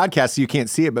on a podcast, so you can't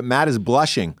see it, but Matt is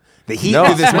blushing. The heat No.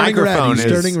 of this Turning red. microphone He's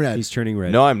is turning red. He's turning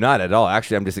red. No, I'm not at all.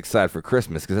 Actually, I'm just excited for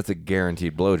Christmas because that's a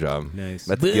guaranteed blowjob. Nice.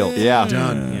 That's guilt. Yeah.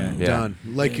 Done. Yeah. Done.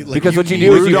 Like Because what you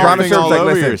do is you Rudolphing promise her, all like,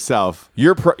 over listen, yourself.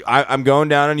 I'm going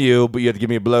down on you, but you have to give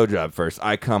me a blowjob first.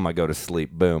 I go to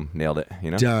sleep. Boom, nailed it.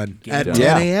 You know, done at done. 10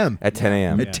 Yeah. a.m. at 10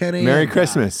 a.m. At 10 a.m. Merry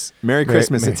Christmas. Merry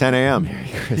Christmas at 10 a.m.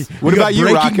 What You got about you,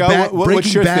 Breaking Rocco? Bad, What's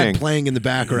Breaking your Bad thing? playing in the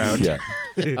background? Yeah.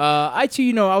 I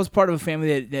too, I was part of a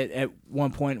family that at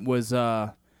one point was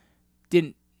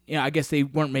didn't. I guess they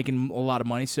weren't making a lot of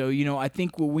money. So, I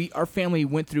think what our family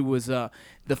went through was the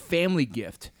family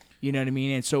gift. You know what I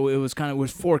mean? And so it was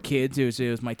with 4 kids. It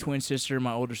was my twin sister,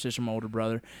 my older sister, my older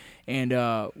brother. And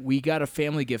we got a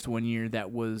family gift one year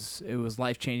that was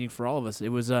life changing for all of us. It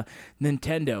was a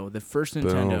Nintendo, the first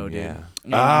Nintendo, dude. Yeah.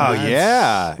 And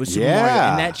yeah. with Super Mario,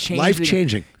 and that changed Life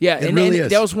changing. Yeah, it and really is.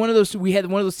 that was one of those. We had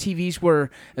one of those TVs where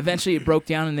eventually it broke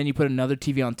down, and then you put another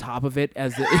TV on top of it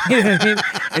as the. You know what I mean?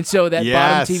 And so that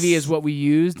bottom TV is what we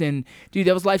used, and dude,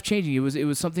 that was life changing. It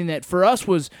was something that for us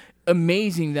was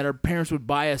amazing that our parents would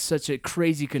buy us such a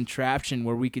crazy contraption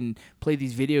where we can play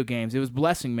these video games. It was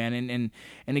blessing, man, and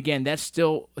again, that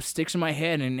still sticks in my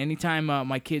head. And anytime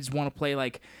my kids want to play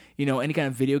any kind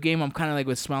of video game, I'm kind of like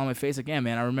with a smile on my face, like, yeah,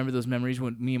 man, I remember those memories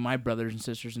when me and my brothers and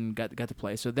sisters and got to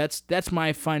play. So that's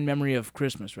my fine memory of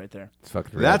Christmas right there. It's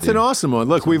fucking real, That's dude. an awesome one.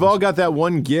 Look, we've all got that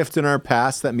one gift in our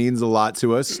past that means a lot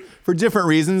to us for different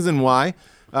reasons and why.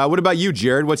 What about you,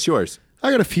 Jared? What's yours?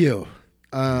 I got a few.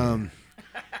 My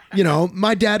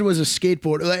dad was a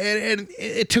skateboarder, and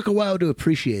it took a while to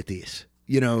appreciate these.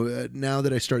 Now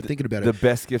that I start thinking about it, The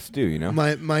best gifts do, you know?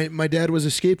 my dad was a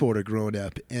skateboarder growing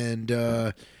up, and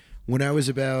when I was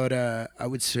about I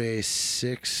would say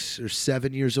 6 or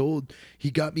 7 years old,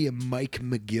 he got me a Mike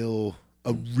McGill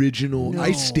original.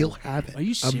 I still have it. Are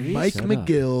you serious? A Mike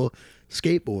McGill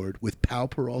skateboard with Pal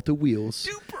Peralta wheels,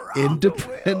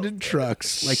 independent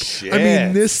trucks. I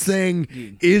mean, this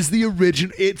thing is the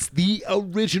original. It's the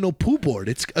original pool board.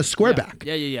 It's a square back.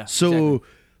 Yeah. So,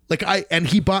 and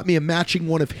he bought me a matching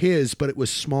one of his, but it was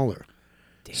smaller.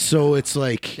 Damn. So it's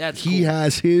like That's he cool.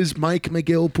 has his Mike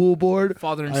McGill pool board.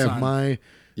 Father and I son. have my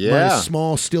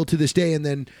small still to this day. And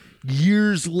then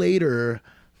years later,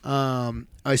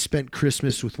 I spent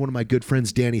Christmas with one of my good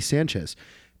friends, Danny Sanchez.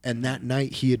 And that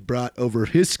night he had brought over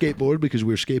his skateboard because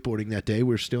we were skateboarding that day. We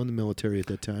were still in the military at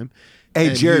that time. Hey,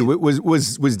 And Jared,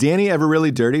 was Danny ever really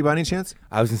dirty by any chance?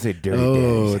 I was going to say Dirty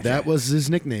Oh, Danny. that was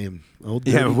his nickname. Old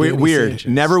Yeah, Dirty Danny weird.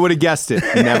 Sanchez. Never would have guessed it.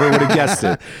 Never would have guessed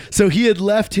it. So he had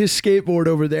left his skateboard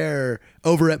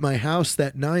over at my house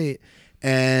that night.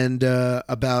 And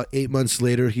about 8 months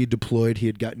later, he deployed. He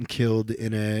had gotten killed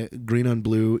in a green on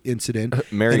blue incident.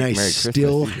 Merry and I Christmas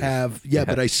still to you. have,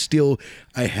 but I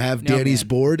have No, Danny's man.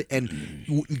 board.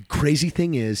 And crazy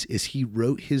thing is he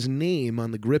wrote his name on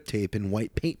the grip tape in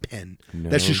white paint pen.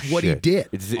 That's just what he shit. did.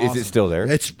 Is it still there?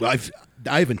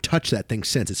 I haven't touched that thing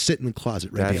since. It's sitting in the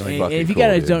closet right That's behind. fucking And if you cool,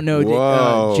 guys dude. don't know,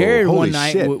 Whoa. Jared Holy one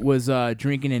night shit. was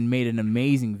drinking and made an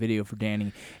amazing video for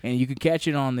Danny, and you could catch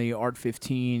it on the Art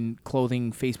 15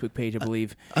 clothing Facebook page, I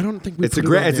believe. I don't think we It's put a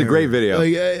great- it on it's a there. great video.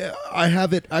 I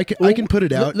have it. I can put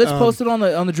it out. Let's post it on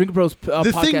the Drinking Bros The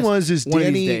podcast. thing was, one of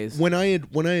Danny, these days. when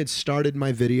I had started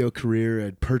my video career,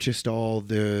 I'd purchased all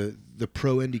the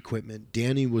pro end equipment.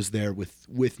 Danny was there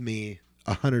with me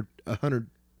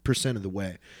 100% of the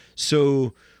way.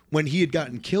 So when he had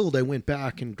gotten killed, I went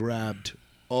back and grabbed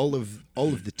all of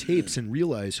the tapes and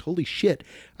realized, holy shit,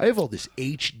 I have all this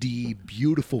HD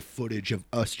beautiful footage of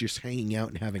us just hanging out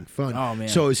and having fun. Oh, man.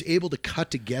 So I was able to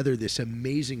cut together this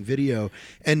amazing video,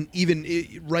 and even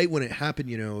right when it happened,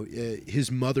 his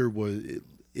mother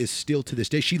is still to this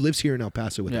day. She lives here in El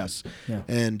Paso with us,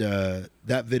 and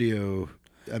that video,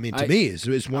 I mean, to me,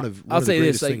 is one of I'll the say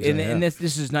this, greatest like, things I have. and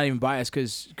this is not even biased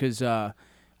because I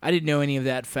didn't know any of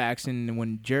that facts, and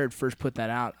when Jared first put that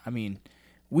out, I mean,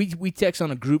 we text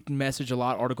on a group message a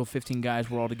lot. Article 15 guys,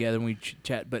 we're all together and we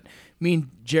chat. But me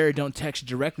and Jared don't text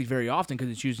directly very often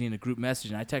because it's usually in a group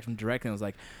message. And I text him directly and I was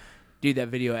like, dude, that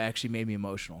video actually made me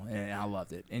emotional, and I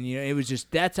loved it. And it was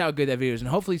just, that's how good that video is. And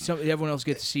hopefully everyone else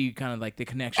gets to see kind of like the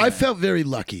connection. I felt very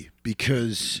lucky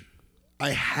because I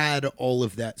had all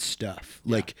of that stuff.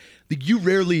 Like you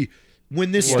rarely.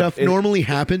 When this stuff normally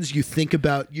happens, you think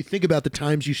about the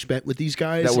times you spent with these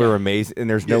guys. That were amazing, and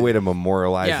there's no way to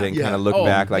memorialize it and kind of look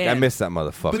back. Like, I man. miss that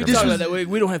motherfucker. But Talk this about was- that.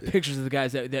 We don't have pictures of the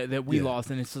guys that we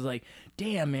lost, and it's just like,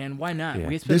 damn, man, why not? Yeah.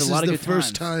 We spent This a lot is of the good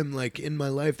first times. time, like in my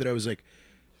life, that I was like,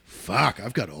 "Fuck,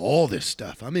 I've got all this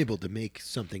stuff. I'm able to make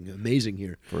something amazing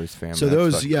here." For his family. So That's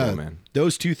those, fucking cool, man.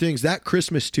 those two things. That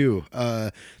Christmas too.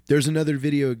 There's another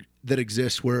video that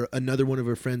exists where another one of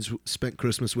our friends spent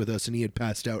Christmas with us, and he had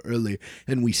passed out early,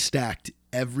 and we stacked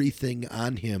everything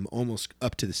on him almost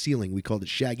up to the ceiling. We called it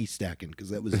Shaggy stacking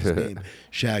because that was his name,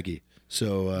 Shaggy.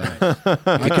 So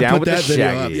I can down put with the that video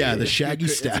Shaggy. up. Yeah, the Shaggy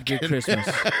It's a stacking. good Christmas.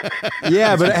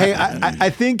 Yeah, but hey,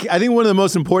 I think one of the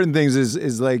most important things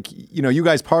is like, you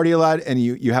guys party a lot and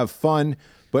you have fun.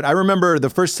 But I remember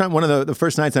the first time, one of the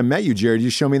first nights I met you, Jared,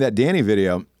 you showed me that Danny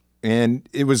video, and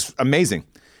it was amazing.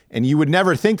 And you would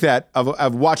never think that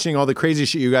of watching all the crazy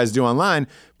shit you guys do online,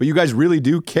 but you guys really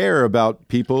do care about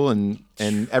people and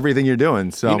everything you're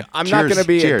doing. So I'm not going to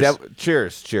be cheers.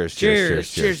 cheers. Cheers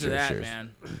Cheers to that,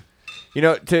 man. You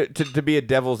know, to be a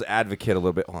devil's advocate a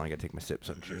little bit. Hold on, I gotta take my sip.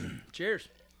 So Cheers.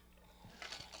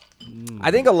 I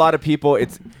think a lot of people,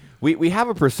 we have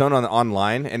a persona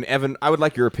online, and Evan, I would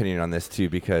like your opinion on this too,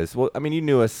 because, well, I mean, you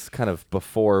knew us kind of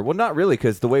before. Well, not really,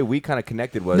 because the way we kind of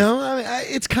connected was... No, I mean,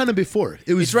 it's kind of before.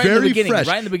 It was right in the very beginning, fresh.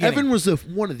 right in the beginning. Evan was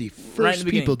one of the first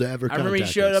people to ever I contact remember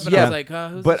he showed us. up, and I was like,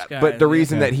 who's this guy? But the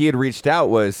reason that he had reached out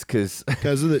was because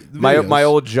of the my videos.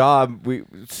 old job,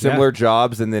 similar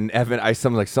jobs, and then Evan,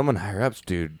 someone higher ups,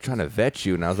 dude, trying to vet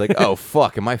you, and I was like, oh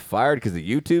fuck, am I fired because of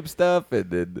YouTube stuff? And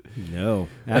then No,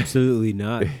 absolutely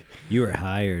not. You were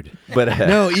hired. But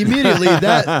No, immediately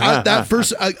that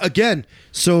first again.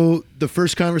 So the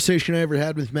first conversation I ever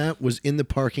had with Matt was in the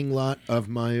parking lot of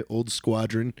my old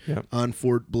squadron on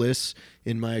Fort Bliss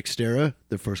in my Xterra.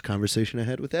 The first conversation I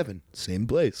had with Evan, same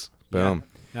place. boom.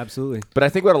 Absolutely. But I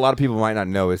think what a lot of people might not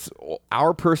know is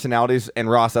our personalities, and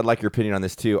Ross, I'd like your opinion on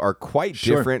this too, are quite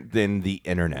different than the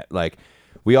internet. Like,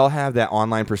 we all have that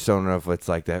online persona of it's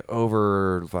like that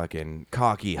over fucking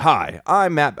cocky. Hi,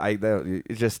 I'm Matt.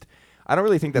 It's just, I don't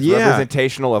really think that's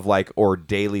representational of like our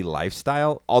daily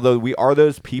lifestyle. Although we are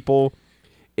those people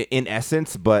in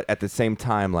essence, but at the same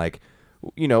time, like,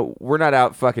 you know, we're not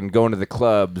out fucking going to the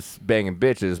clubs banging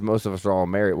bitches. Most of us are all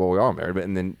married. Well, we are married, but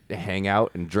and then hang out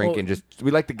and drink and just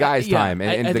we like the guys' time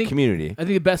and I the think, community. I think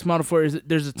the best model for it is that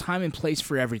there's a time and place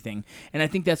for everything, and I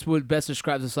think that's what best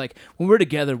describes us. Like when we're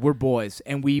together, we're boys,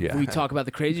 and we talk about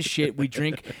the craziest shit. We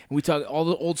drink and we talk all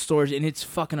the old stories, and it's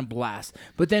fucking a blast.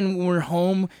 But then when we're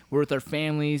home, we're with our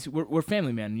families. We're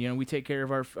family men. You know, we take care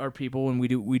of our people, and we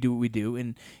do what we do.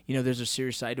 And you know, there's a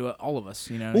serious side to all of us.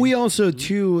 You know, We also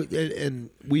too, and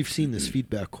we've seen this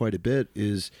feedback quite a bit,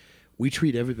 is we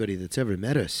treat everybody that's ever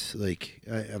met us like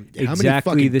how many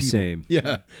Exactly fucking the people- same.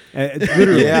 Yeah,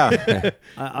 Literally.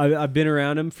 I've been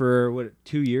around him for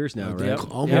 2 years now, right?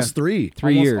 almost three.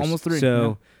 3 years. almost 3.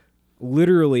 So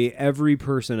literally every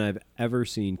person I've ever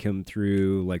seen come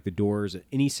through like the doors,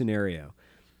 any scenario,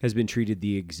 has been treated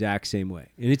the exact same way.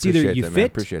 And it's either you man. fit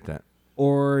Appreciate that.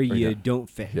 or you don't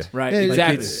fit. Yeah. Right, Hey,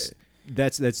 exactly.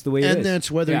 That's the way it is. And that's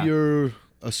whether Yeah. you're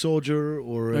a soldier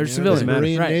or a civilian.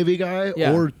 Marine Right. Navy guy,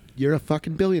 Yeah. or you're a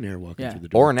fucking billionaire walking Yeah. through the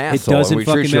door. Or an asshole. doesn't and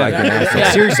we treat fucking you like an matter. asshole.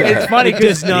 Yeah. Seriously, It's funny it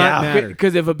does not matter.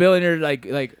 because if a billionaire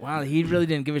like wow, he really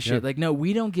didn't give a shit. Like, no,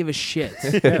 we don't give a shit.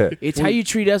 It's how you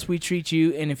treat us, we treat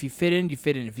you, and if you fit in, you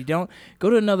fit in. If you don't, go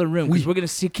to another room because we're gonna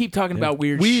keep talking about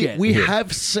weird shit. We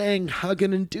have sang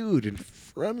 "Huggin' and Dude" in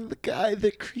front of the guy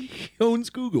that owns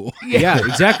Google. Yeah,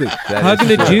 exactly.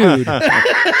 Hugging a dude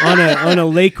on a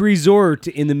lake resort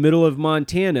in the middle of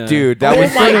Montana. Dude, that Oh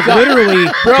was my God. literally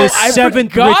Bro, the I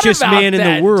seventh forgot richest about man in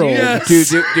that, the world. dude. Yes.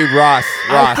 dude, Ross.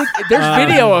 There's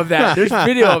video of that. There's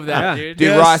video of that, dude. Dude,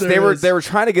 Yes, Ross, there is. they were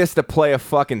trying to get us to play a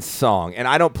fucking song, and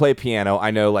I don't play piano.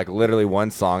 I know like literally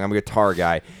one song. I'm a guitar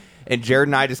guy, and Jared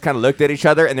and I just kind of looked at each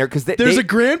other, and There's a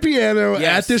grand piano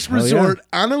Yes. at this yeah. resort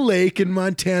on a lake in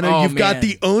Montana. Oh, You've got man.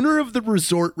 the owner of the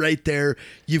resort right there.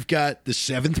 You've got the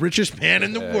seventh richest man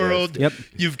in the world. Yep.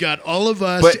 You've got all of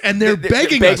us, but and they're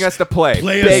begging us to play a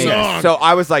Begging us. song. So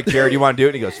I was like, Jared, you want to do it?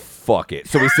 And he goes, fuck it.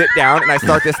 So we sit down, and I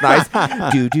start this nice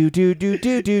do do do do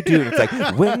do do do. It's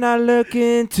like when I look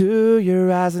into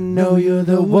your eyes, I know you're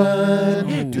the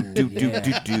one. Do do do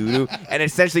do do. And it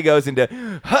essentially goes into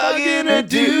hugging a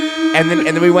dude, and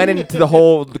then we went into the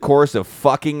whole chorus of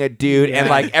fucking a dude, and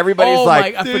like everybody's Oh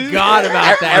like, my, I forgot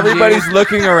about that. everybody's dude.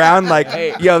 looking around like,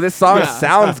 Hey. yo, this song Yeah.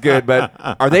 sounds good, but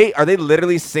are they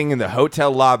literally singing in the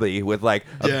hotel lobby with like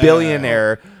a Yeah.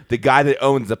 billionaire? The guy that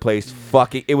owns the place,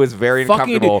 fucking, it was very Fucking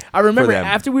uncomfortable. dude. I remember for them.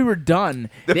 after we were done,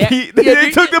 they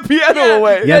they took the piano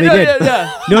away. Yeah, they did.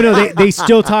 Yeah. No, they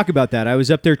still talk about that. I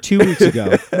was up there 2 weeks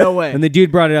ago. No way. And the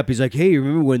dude brought it up. He's like, "Hey, you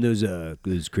remember when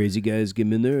those crazy guys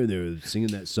came in there and they were singing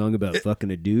that song about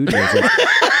fucking a dude?" And I was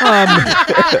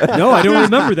like, no, I don't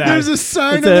remember that. There's a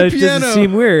sign It's, on the it piano. doesn't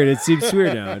seem weird. It seems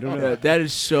weird now. I don't know. That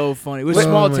is so funny. We're a Oh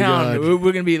small my town. God.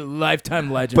 We're gonna be lifetime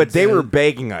legends. But they were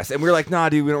begging us, and we were like, "Nah,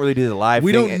 dude, we don't really do the live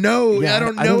We thing." don't know. Yeah, I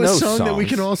don't know a song that we songs.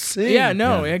 can all sing. Yeah,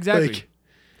 no, exactly. Like,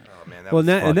 Oh, man, Well, was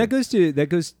and that fucking-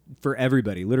 goes for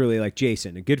everybody. Literally, like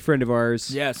Jason, a good friend of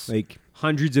ours. Yes. Like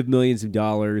hundreds of millions of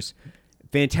dollars,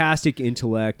 fantastic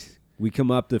intellect. We come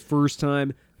up the first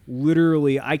time.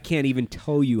 Literally, I can't even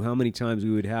tell you how many times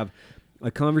we would have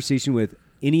a conversation with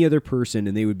any other person,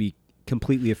 and they would be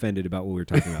completely offended about what we were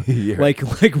talking about. Yeah. Like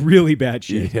really bad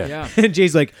shit. Yeah. And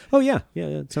Jay's like, "Oh yeah,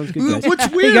 that sounds good, guys. What's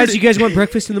Hey weird- guys, you guys want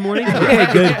breakfast in the morning?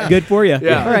 Okay, good for you.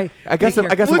 Yeah. All right. I got some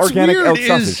What's organic weird elk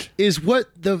sausage. is what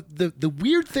the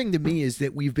weird thing to me is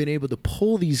that we've been able to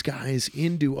pull these guys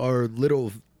into our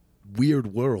little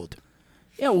weird world.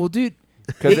 Yeah, well, dude,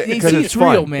 They see it's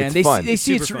real, man. They fun.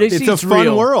 see It's it's a fun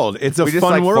real. world. It's a We just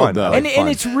fun like world, fun. though. And fun.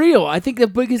 it's real. I think the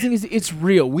biggest thing is it's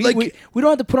real. We don't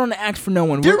have to put on an act for no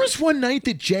one. There was one night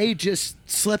that Jay just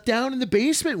slept down in the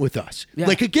basement with us. Yeah.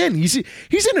 Like again, he's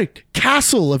in a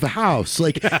castle of a house.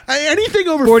 Like anything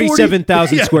over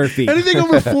 47,000 square feet. Anything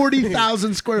over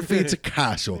 40,000 square feet, it's a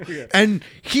castle. And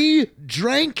he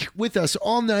drank with us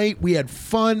all night. We had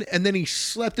fun, and then he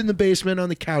slept in the basement on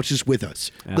the couches with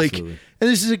us. Absolutely. And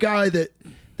this is a guy that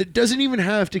doesn't even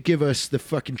have to give us the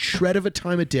fucking shred of a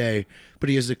time of day, but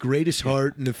he has the greatest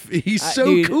heart, and he's so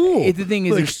Dude, cool. The thing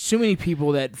is, Like, there's so many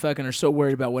people that fucking are so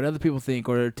worried about what other people think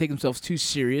or take themselves too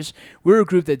serious. We're a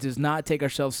group that does not take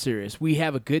ourselves serious. We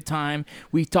have a good time.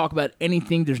 We talk about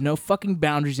anything. There's no fucking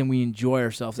boundaries, and we enjoy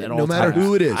ourselves at all no matter times.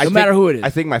 who it is. No matter who it is. I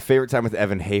think my favorite time with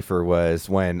Evan Hafer was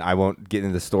when, I won't get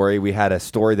into the story, we had a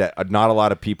story that not a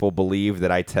lot of people believe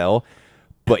that I tell,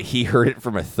 but he heard it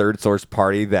from a third source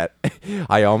party that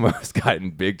I almost got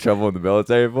in big trouble in the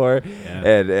military for.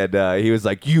 And he was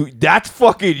like, that's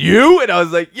fucking you? And I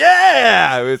was like,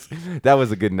 yeah! That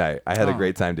was a good night. I had a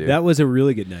great time, dude. That was a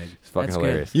really good night. It's fucking That's good.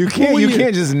 hilarious. You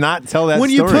can't just not tell that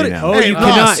when story you put it, now. Oh, hey, you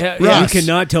Ross, cannot. Ross. You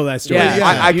cannot tell that story. Yeah,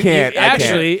 I can't. I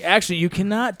can't. Actually, you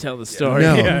cannot tell the story.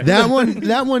 No, Yeah.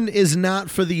 that one is not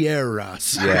for the air,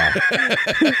 Ross. Yeah.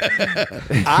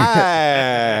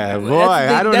 I don't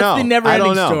know. That's the I never-ending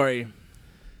don't know. story.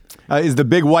 Is the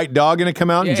big white dog going to come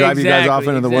out and Yeah, drive you guys off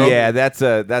exactly, into the exactly. world? Yeah,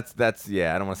 that's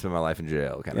yeah, I don't want to spend my life in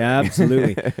jail kind of Yeah, thing.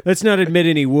 absolutely. Let's not admit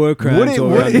any war crimes. Would it-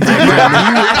 over would on it- the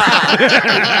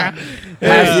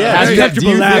Yeah. Has Do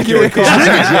you think you would call us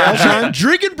in jail, Sean?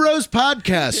 Drinking Bros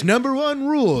podcast, #1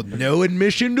 rule: no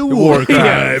admission to war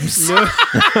crimes. Listen,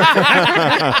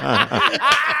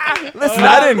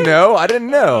 I didn't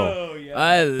know.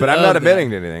 But I'm not admitting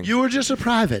to anything. You were just a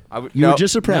private. I would- You no. were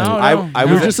just a private. No, I You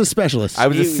were was just a specialist. I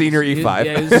was a senior E5.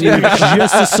 Yeah, it was senior-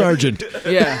 just a sergeant.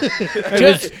 yeah.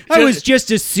 I was just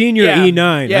a senior yeah.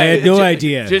 E9. Yeah, I had no ju-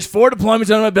 idea. Just 4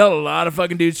 deployments on my belt. A lot of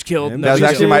fucking dudes killed. And That was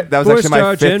just actually a my- that was actually my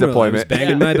four-star fifth general. deployment. I was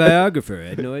banging my biographer. I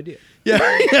had no idea.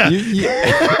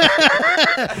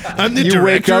 I'm the You director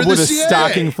wake up of the with a CIA.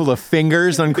 stocking full of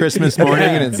fingers on Christmas morning,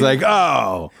 and it's like,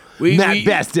 oh, We- Matt we-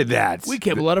 Best did that. We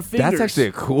kept a lot of fingers. That's actually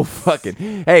a cool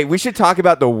fucking. Hey, we should talk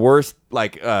about the worst,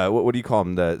 like, what do you call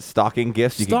them? The stocking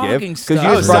gifts you could give. Stocking stuff. you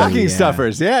Oh, just brought stocking yeah.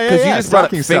 stuffers. Yeah, because you just brought up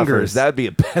stocking fingers. stuffers. That'd be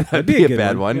a be a good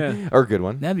bad one. one, Yeah. or a good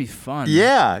one. That'd be fun.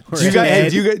 Yeah. Do you Or guys, Ed.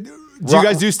 do you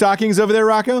guys do stockings over there,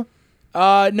 Rocco?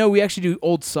 No, we actually do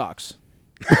old socks.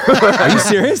 Are you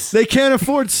serious? They can't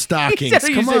afford stockings.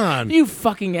 Come on. You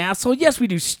fucking asshole. Yes, we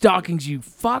do stockings, you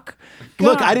fuck.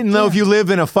 Look, God I didn't know if you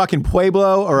live in a fucking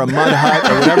pueblo or a mud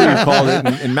hut or whatever you call it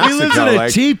in He Mexico. lives in a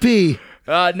like, teepee.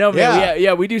 No, Yeah. man.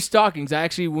 Yeah, we do stockings. I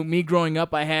actually, when me growing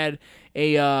up, I had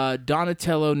a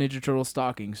Donatello Ninja Turtle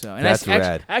stocking. So, and That's I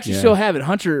rad. actually still have it.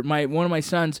 Hunter, one of my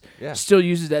sons, Yeah. still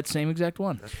uses that same exact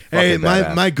one. Hey, Fucking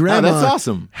badass. my grandma that's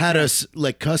awesome. had us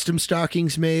like custom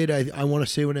stockings made. I want to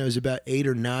say when I was about 8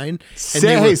 or 9.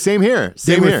 And same here.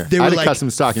 Same here. They I were had a like custom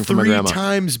stocking for my 3 grandma.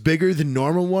 times bigger than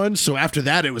normal ones. So after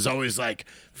that, it was always like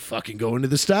fucking go into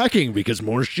the stocking because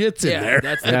more shit's in there.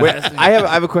 That's the Wait, best thing. I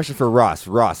have a question for Ross.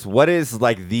 Ross, what is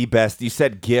like the best? You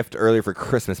said gift earlier for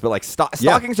Christmas, but like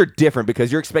stockings are different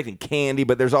because you're expecting candy,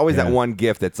 but there's always that one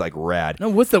gift that's like rad. No,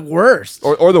 what's the worst?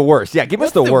 Or the worst. Yeah, give us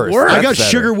What's the the worst. worst? I That's got better.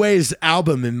 Sugar Ray's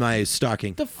album in my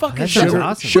stocking. the fuck is sounds that?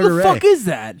 awesome. Who Sugar the Ray. fuck is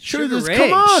that? Sugar Ray.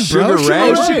 Come on, Sugar bro.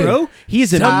 Ray. Sugar Ray. Bro, he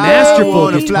is a Someday masterful I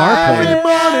wanna guitar fly. player. Every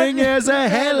morning there's a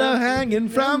halo hanging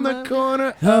from the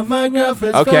corner of my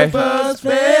girlfriend's Okay. first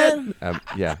bed.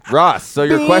 Yeah, Ross. So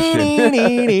your question.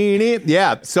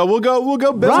 Yeah, so we'll go.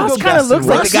 Ross kinda kinda looks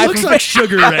like Ross the guy looks from- like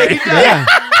Sugar Ray.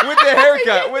 with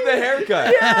the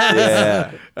haircut.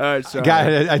 Yeah. All right, sorry. God,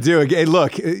 I do. Hey,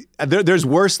 look, there's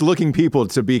worse looking people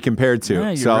to be compared to. Yeah,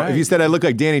 you're so right. if you said I look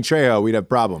like Danny Trejo, we'd have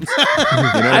problems. You know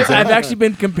what I'm saying? I've actually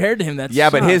been compared to him. That's Yeah,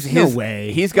 but his No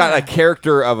way. he's got a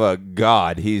character of a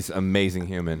god. He's amazing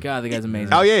human. God, the guy's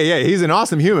amazing. Oh yeah, he's an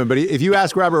awesome human. But if you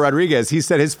ask Robert Rodriguez, he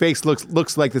said his face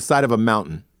looks like the side of a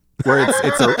mountain, where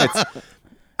it's.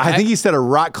 I think he said a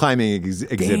rock climbing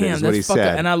exhibit Damn, is what he that's fucking-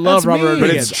 said. And I love That's Robert me. but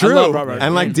Rodriguez. it's true. I love Robert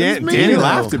And like Rodriguez. Danny me.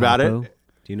 laughed about Capo. it.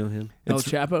 Do you know him? El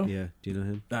Chapo? Yeah. Do you know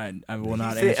him? I will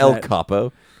not Say answer El that.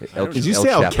 Capo. Did you say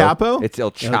El Capo? It's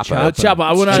El Chapo. El Chapo.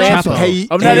 I will not Chapo. answer. Hey,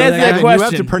 I'm not hey, answering that Evan, you have to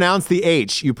question. pronounce the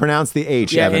H. You pronounce the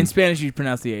H, Yeah, Evan. in Spanish you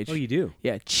pronounce the H. Oh, you do?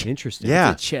 Yeah, ch. Interesting.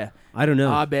 Yeah. It's a che. I don't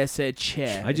know. Abe said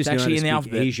che. I just it's know how actually to in the speak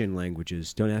alphabet. Asian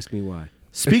languages. Don't ask me why.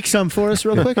 Speak some for us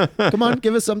real quick. Come on,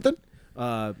 give us something.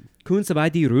 Kun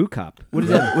sabai di rukap. What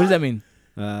does that mean?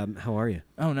 How are you?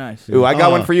 Oh, nice. Ooh, I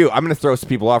got one for you. I'm going to throw some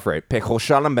people off right.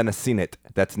 Pechoshalam Benasinit.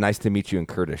 That's nice to meet you in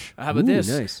Kurdish. How about Ooh, this?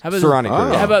 nice. How about Surrounding this?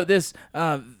 Kurdish. How about this?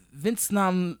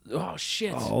 Vinsnam. Oh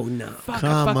shit. Oh no! Fuck, Come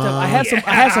I fucked up. on. I had some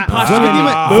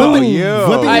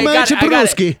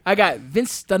I got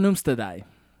Vince Stanumstadai.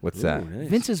 What's that? Nice.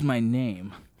 Vince is my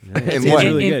name. And It's what?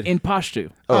 really good. In Pashto.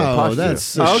 Oh, Pashto.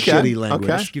 that's a Okay, shitty language.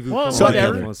 okay. Give you Well, a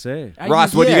whatever. I'll say.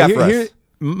 Ross, what do you got for us?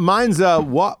 Mine's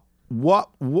Wop.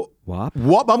 Wop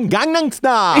Gangnam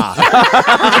Style.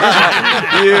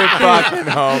 You fucking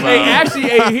homo. Hey, actually,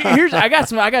 here's I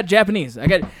got Japanese.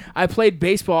 I played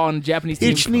baseball on a Japanese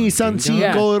team. Ichni sanchi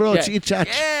Yeah, gorochi yeah. ichach.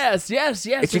 Yes.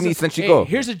 Ichini Hey, sanchigo.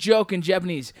 here's a joke in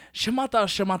Japanese. Shamata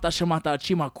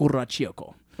chimakura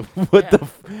chioko. What the?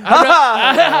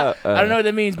 I don't know what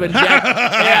that means, but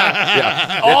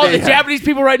all the Japanese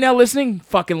people right now listening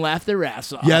fucking laugh their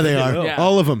ass off. Yeah, they are. Yeah.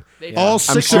 all of them. They- All I'm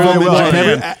 6 sure of them they in will.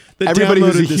 Japan. that Everybody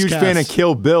who's a downloaded this huge fan of cast.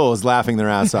 Kill Bill is laughing their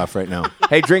ass off right now.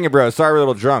 Hey, drinking bro. Sorry we're a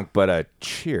little drunk, but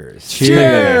cheers.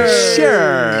 Cheers.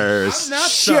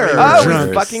 Sorry, Oh, we're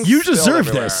we fucking You spilled deserve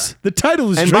everywhere. this. The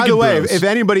title is And by the Drinking way, Bros. if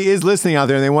anybody is listening out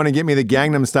there and they want to get me the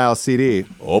Gangnam Style CD,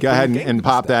 go ahead and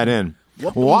pop that in.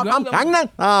 What? Gangnam?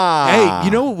 Hey,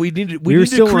 you know what we need to We were need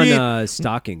to still create on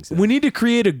stockings. though. we need to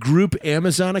create a group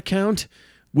Amazon account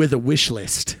with a wish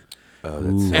list.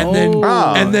 And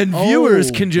then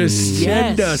viewers can just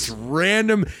send Yes. us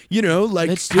random, like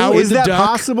Let's do Howard it. Is the that Duck.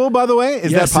 possible, by the way?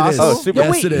 Is Yes, that it is. possible? Oh, super. No,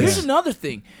 Yes, wait, it here's is. another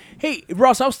thing. Hey,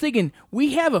 Ross, I was thinking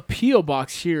we have a P.O.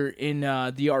 box here in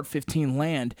the Art 15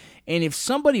 land, and if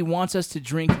somebody wants us to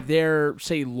drink their,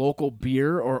 say, local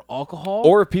beer or alcohol,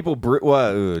 Or if people brew,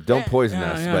 don't poison no,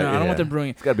 us. no, but no, I don't want them brewing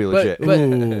it. It's got to be But-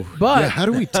 legit. But Yeah, how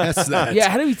do we test that?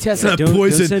 how do we test that? Don't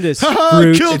Poison. send us Ha-ha,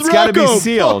 fruit. killed It's got to be Rocco.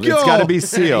 sealed. Fuck It's got to y'all. be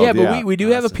sealed. Yeah, but we do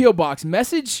have a P.O. box.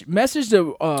 Message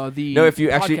the No, if you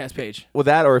podcast actually page. Well,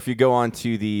 that or if you go on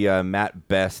to the Matt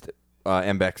Best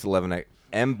MBEX 11X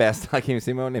MBest I can't even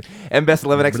say my own name MBest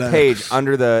 11X Blah. page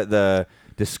under the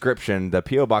description, the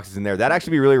PO box is in there. That'd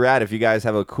actually be really rad if you guys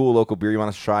have a cool local beer you want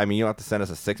us to try. I mean, you don't have to send us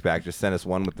a 6-pack, just send us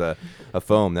one with a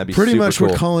foam. That'd be Pretty super much cool.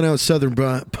 we're calling out Southern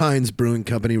Pines Brewing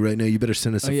Company right now. You better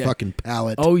send us a yeah. fucking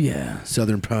pallet. Oh yeah.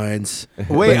 Southern Pines.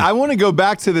 Wait, I want to go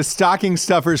back to the stocking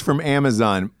stuffers from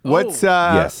Amazon. What's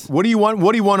Yes. What do you want?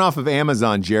 What do you want off of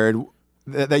Amazon, Jared?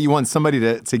 That you want somebody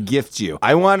to gift you?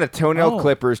 I want a toenail Oh.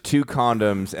 clippers, 2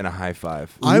 condoms, and a high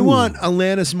five. I want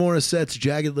Alanis Morissette's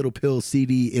Jagged Little Pill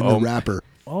CD in the wrapper.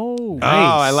 Oh. Oh,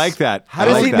 I like that. How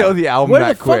does he know the album Where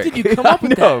that the fuck quick? did you come up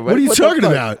with I know, that? What are you the talking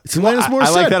fuck? about? It's Alanis Morissette. I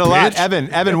like that a lot.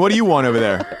 bitch. Evan, what do you want over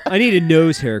there? I need a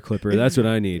nose hair clipper. That's what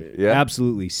I need. Yeah.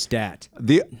 Absolutely stat.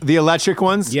 The electric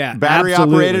ones? Yeah, Battery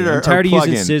absolutely. operated or I'm tired of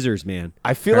plug-in? using scissors, man.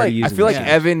 I feel Tired like of using them.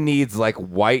 Evan needs like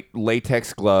white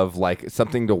latex glove, like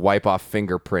something to wipe off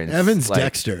fingerprints. Evan's like,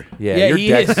 Dexter. Yeah, Yeah, you're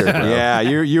he is. Dexter, bro. Yeah,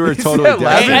 you were totally that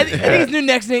loud? Devin. I think his new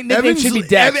nickname should be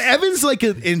Dex. Evan's like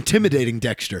an intimidating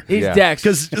Dexter. He's Yeah. Dex.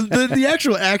 Because the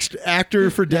actual actor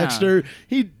for Dexter,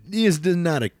 he is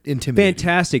not intimidating.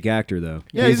 Fantastic actor, though.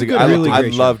 Yeah, he's a good I, actor. really I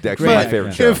great love show. Dexter. Great My actor.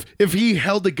 favorite show. If he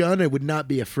held a gun, I would not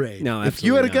be afraid. No, if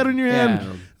you had a absolutely gun in your hand,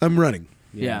 not. I'm running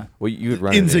Yeah. Well, you would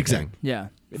run in into zigzag. anything. Yeah.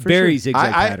 For Very sure.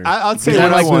 zigzag pattern. I'll say Because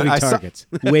what I I like want. moving I saw- targets.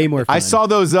 Way more fun. I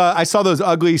saw those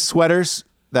ugly sweaters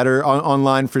that are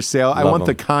online for sale. I Love want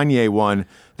the Kanye one,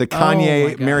 the Kanye my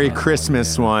God. Merry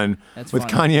Christmas one That's with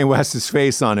funny. Kanye West's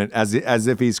face on it, as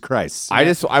if he's Christ.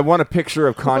 I want a picture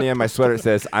of Kanye on my sweater that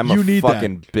says, "I'm You a need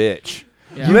fucking bitch."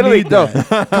 Yeah. Literally, need no.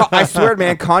 I swear,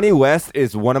 man, Kanye West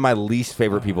is one of my least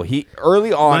favorite people. He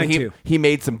early on, Mine too. he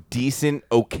made some decent,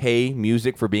 okay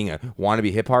music for being a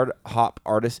wannabe hip hop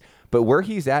artist. But where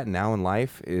he's at now in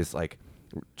life is like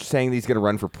saying that he's gonna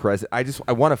run for president.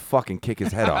 I want to fucking kick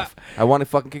his head off. I want to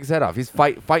fucking kick his head off. He's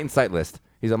fighting sight list.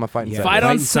 He's on my fighting sight Fight list.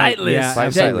 on Fight sight sight- list. yeah, Fight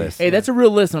I'm telling sight you. list. Hey, that's a real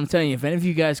list. I'm telling you, if any of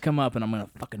you guys come up, and I'm gonna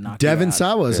fucking knock Devin you out.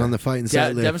 Sawa's on the fighting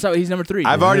side list. Devin Sawa, he's number 3.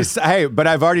 I've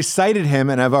already cited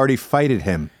him and I've already fighted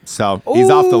him, so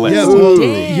he's off the list. Yeah, Ooh, well,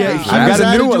 damn. yeah, I've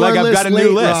got a new one. Like I've got a new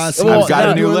list. Ross. I've got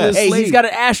a new Well, list. Hey, Slate. he's got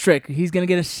an asterisk. He's gonna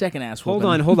get a second ass. Hold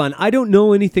whooping. on. I don't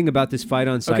know anything about this fight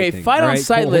on site Okay, thing. fight All on right,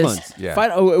 site hold on. list. Yeah. Fight.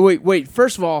 Oh wait.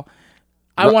 First of all,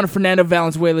 I want a Fernando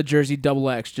Valenzuela jersey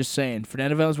XX. Just saying,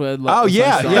 Fernando Valenzuela. Oh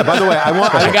yeah. By the way, I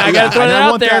want. I gotta throw and that I out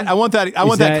want there. that. I want that. I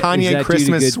want that Is that Kanye due to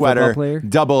Christmas good sweater football player?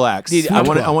 XX. Dude, I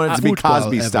want it to be Football,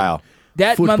 Cosby Evan. style.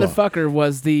 That Football. motherfucker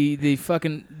was the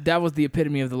fucking. That was the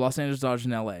epitome of the Los Angeles Dodgers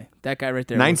in L.A. That guy right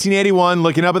there. 1981,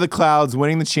 looking up at the clouds,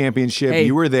 winning the championship. Hey,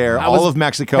 you were there. I All was- of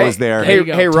Mexico was there. There you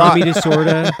go. Hey, Ross. Tommy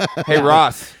DeSorda. Hey,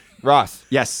 Ross.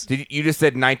 Yes. You just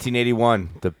said 1981,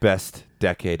 the best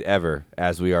decade ever,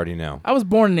 as we already know. I was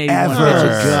born in 81. Ever.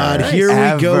 bitches. God, Nice. here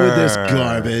we go with this Ever.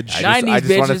 garbage. 90s, I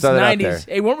just wanted to bitches. throw that out 90s.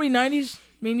 there. Hey, weren't we 90s?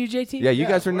 Me and you, JT? Yeah, you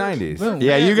guys are 90s.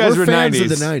 Yeah, you guys We're were fans 90s. of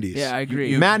the 90s. Yeah, I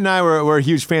agree. Matt and I were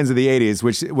huge fans of the 80s,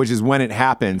 which is when it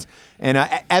happened. And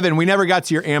Evan, we never got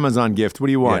to your Amazon gift. What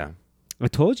do you want? Yeah. I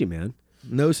told you, man.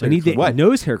 Nose I need the What?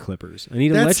 nose hair clippers. I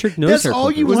need electric nose that's hair all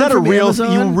clippers. you Was want that a from real?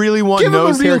 Amazon? You really want Give him a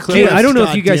nose real hair gift. clippers? Hey, I don't know if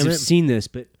God you guys damn have it. seen this,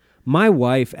 but my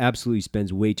wife absolutely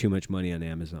spends way too much money on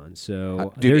Amazon.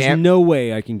 So Dude, there's no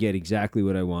way I can get exactly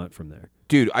what I want from there.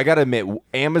 Dude, I gotta admit,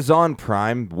 Amazon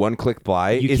Prime one-click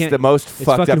buy You is can't- the most it's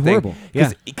fucked fucking up horrible. thing.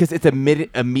 Yeah. Because it's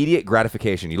immediate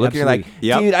gratification. You look and you're like,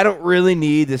 Yep. dude, I don't really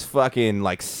need this fucking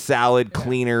like salad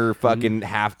cleaner fucking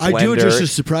half blender. I do it just to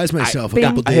surprise myself a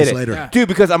couple I hit days it. later. Yeah. Dude,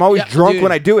 because I'm always Yeah, drunk dude.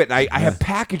 when I do it, and I have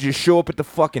packages show up at the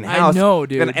fucking I house. know,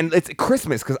 dude. And it's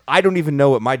Christmas because I don't even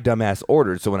know what my dumbass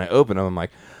ordered. So when I open them, I'm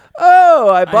like, oh,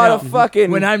 I bought a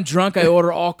fucking. When I'm drunk, I order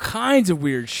all kinds of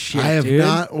weird shit. I have dude.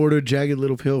 not ordered Jagged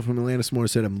Little Pill from Alanis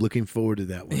Morissette. I'm looking forward to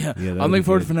that one. Yeah, that'll I'm be looking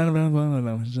forward good.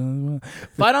 to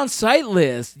fight on site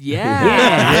list. Yeah.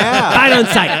 Yeah. Fight on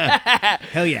site.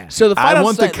 Hell yeah. So the fight I on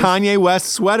want the site Kanye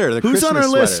West sweater. The Who's Christmas on our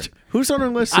sweater. list? Who's on our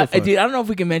list so I far? don't know if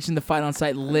we can mention the fight on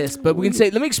site list, but we can say,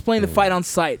 let me explain the fight on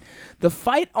site. The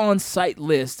fight on site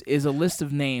list is a list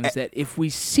of names that if we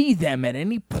see them at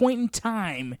any point in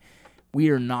time, we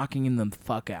are knocking them the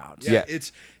fuck out. Yeah.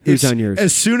 It's Who's on yours?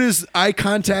 As soon as eye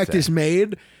contact is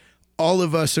made, all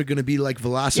of us are going to be like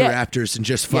velociraptors and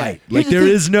just fight. Here's Like the there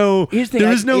thing- is no, here's the thing,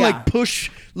 there is no yeah. like push.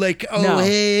 Like No.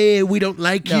 hey, we don't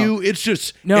like No. you. It's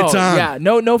just No, it's on. yeah,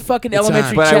 no fucking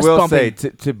elementary But I chest will bumping. say,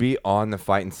 to be on the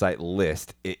fight and sight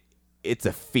list, it's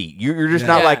a feat. You're just Yeah.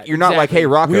 not Yeah, like you're not like, exactly. hey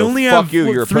Rocco, We only fuck have you,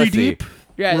 what, you're a 3 pussy. deep.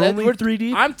 Yeah, We're only 3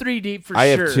 deep. I'm 3 deep for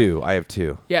I sure. have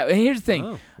two. Yeah, and here's the thing.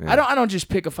 Oh. I don't just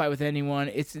pick a fight with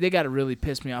anyone. They got to really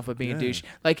piss me off with being a douche.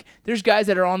 Like there's guys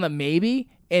that are on the maybe,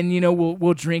 and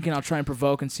we'll drink and I'll try and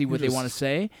provoke and see what they want to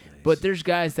say. But there's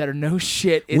guys that are no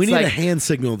shit. It's We need like, a hand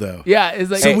signal though. Yeah, it's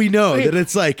like So we know that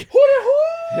it's like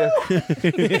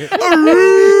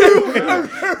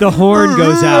The horn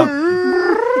goes out.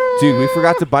 Dude, we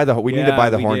forgot to buy we need to Yeah,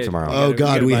 buy the we horn did. tomorrow. oh god,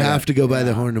 gotta we buy have that. to go buy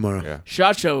the horn tomorrow. Yeah.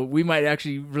 Shot Show. We might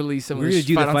actually release some We're of gonna this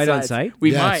do the fight on sites. site?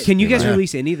 We Yes. might. Can you guys Yeah.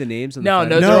 release any of the names on the No, fight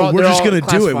no, on they're No, all- we're they're just all gonna do it.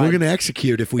 classified. We're gonna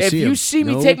execute if we If see you him. see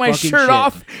me No take my fucking shirt shit.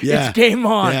 off, Yeah. it's game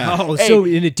on. Yeah. Oh, Hey, so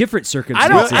in a different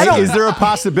circumstance. I don't- Is there a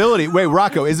possibility? Wait,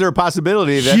 Rocco, is there a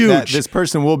possibility that Huge. this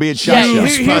person will be at yeah, Shot Show?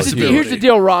 Huge here's the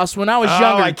deal, Ross. When I was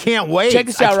younger, I can't wait. Check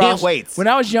this I out, can't Ross. wait. When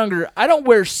I was younger, I don't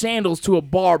wear sandals to a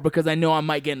bar because I know I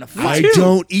might get in a fight. I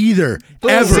don't either.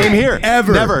 Ever. Same here.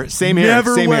 Ever. Never. Same here.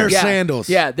 Never Same wear here. sandals.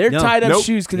 Yeah, they're No. tied up Nope.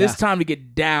 shoes because it's Yeah. time to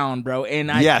get down, bro. And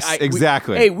Yes,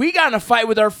 exactly. We got in a fight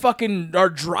with our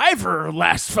driver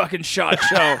last fucking Shot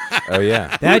Show. Oh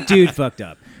yeah. That dude fucked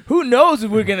up. Who knows if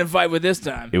we're gonna fight with this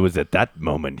time? It was at that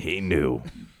moment he knew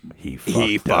he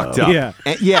fucked up.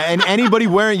 Yeah. And anybody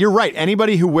wearing, you're right,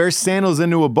 anybody who wears sandals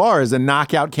into a bar is a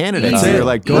knockout candidate. That's So it. you're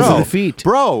like, Go bro, for the feet.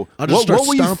 bro, I'll just what start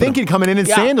were you stomping thinking them. coming in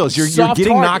Yeah, sandals? You're soft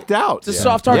getting target. knocked out. It's a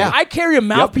soft target. Yeah. I carry a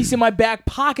mouthpiece in my back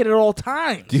pocket at all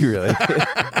times. Do you really?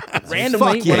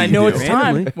 Randomly, Fuck yeah, when I you know do. it's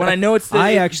time. Randomly. When I know it's the.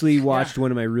 I actually watched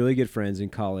one of my really good friends in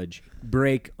college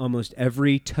break almost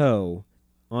every toe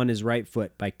on his right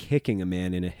foot by kicking a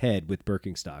man in the head with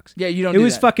Birkenstocks. Yeah, you don't It do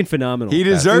was that. fucking phenomenal. He It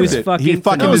deserved was it. fucking He fucking That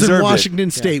phenomenal. was in deserved it.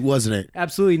 Washington State, wasn't it?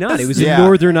 Absolutely not. It was Yeah. in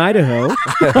northern Idaho.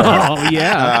 Oh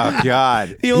yeah. Oh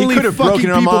God! The he only could have fucking broken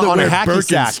him people that on a wear hacky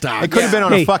sack. Birkenstocks. It could have been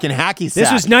on Hey, a fucking hacky sack.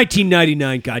 This was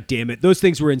 1999. God damn it! Those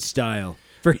things were in style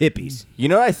for hippies. You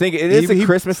know, I think it is He- a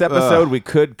Christmas episode. We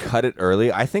could cut it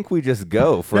early. I think we just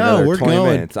go for No, another we're 20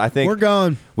 going. minutes. I think We're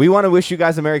going. We want to wish you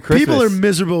guys a Merry Christmas. People are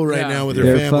miserable right Yeah. now with their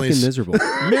They're families. fucking miserable.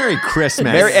 Merry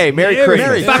Christmas. Merry Christmas.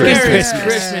 Merry Fucking Christmas. Merry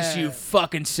Christmas, you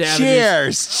fucking savages.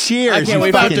 Cheers! Cheers! I can't you wait I'm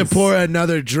about fucking to pour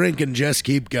another drink and just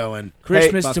keep going.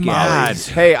 Christmas Hey, tamales.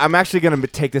 Hey, I'm actually going to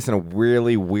take this in a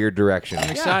really weird direction.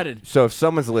 I'm excited. So if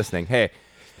someone's listening, hey,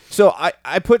 so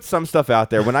I put some stuff out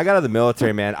there. When I got out of the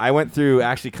military, man, I went through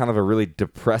actually kind of a really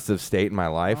depressive state in my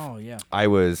life. Oh, yeah.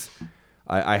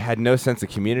 I had no sense of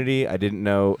community. I didn't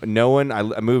know no one. I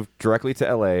moved directly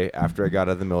to LA after I got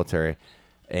out of the military,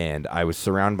 and I was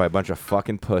surrounded by a bunch of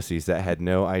fucking pussies that had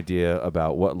no idea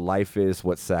about what life is,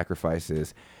 what sacrifice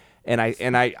is. And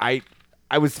I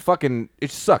was fucking,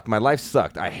 it sucked. My life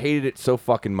sucked. I hated it so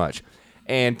fucking much.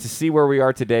 And to see where we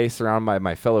are today, surrounded by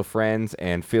my fellow friends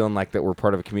and feeling like that we're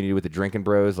part of a community with the Drinking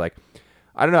Bros, like,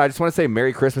 I don't know. I just want to say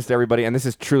Merry Christmas to everybody. And this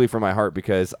is truly from my heart,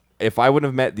 because if I wouldn't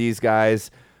have met these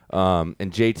guys and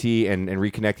JT and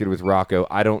reconnected with Rocco,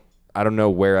 I don't know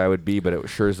where I would be, but it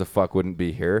sure as the fuck wouldn't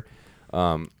be here.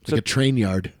 Like a train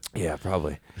yard. Yeah,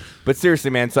 probably. But seriously,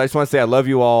 man, so I just want to say I love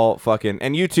you all fucking,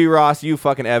 and you too, Ross, you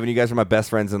fucking Evan, you guys are my best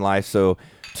friends in life. So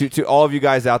to all of you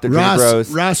guys out there, Bros,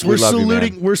 Ross, we love you,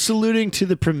 man. we're saluting to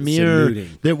the premiere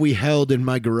that we held in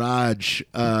my garage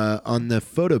on the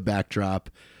photo backdrop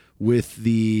with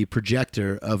the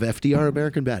projector of FDR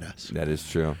American Badass. That is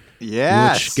true.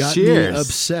 Yes. Which got cheers. me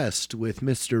obsessed with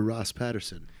Mr. Ross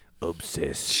Patterson.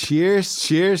 Obsessed. Cheers.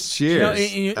 Cheers.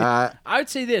 Cheers. I would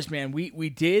say this, man. We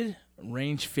did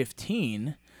range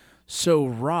 15. So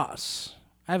Ross,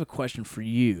 I have a question for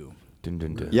you. Dun,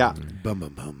 dun, dun. Yeah. Bum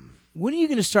bum bum. When are you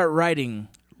going to start writing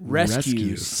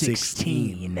Rescue Rescue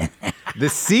 16? The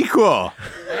sequel.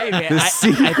 Hey, man, The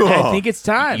sequel. I think it's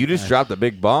time. You just dropped a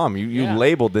big bomb. You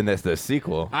labeled it as the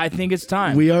sequel. I think it's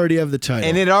time. We already have the title.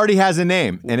 And it already has a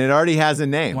name.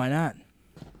 Why not?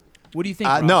 What do you think?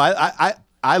 Ross? No,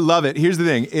 I love it. Here's the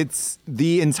thing. It's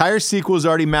the entire sequel is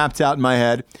already mapped out in my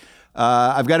head.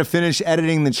 I've got to finish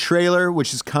editing the trailer,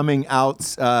 which is coming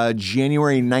out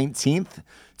January 19th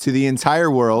to the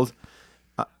entire world.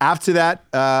 After that,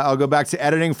 I'll go back to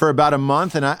editing for about a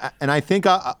month, and I think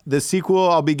the sequel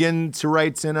I'll begin to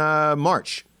write in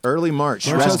March, early March.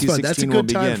 Rescue 16 That's a will good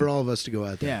time begin. for all of us to go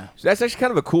out there. Yeah. So that's actually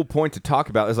kind of a cool point to talk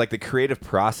about is like the creative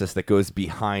process that goes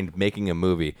behind making a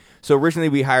movie. So originally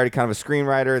we hired kind of a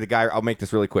screenwriter. The guy, I'll make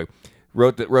this really quick,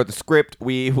 wrote the script.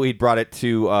 We brought it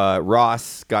to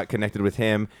Ross, got connected with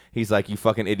him. He's like, you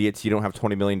fucking idiots, you don't have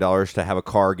 $20 million to have a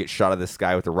car get shot out of the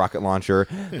sky with a rocket launcher.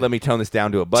 Let me tone this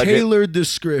down to a budget. Tailored the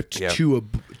script Yeah. to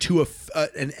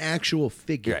an actual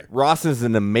figure. Right. Ross is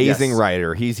an amazing Yes.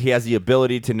 writer. He has the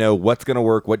ability to know what's going to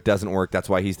work, what doesn't work. That's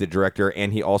why he's the director,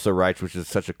 and he also writes, which is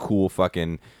such a cool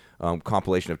fucking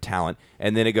compilation of talent.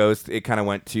 And then it kind of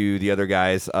went to the other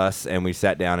guys, us, and we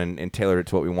sat down and tailored it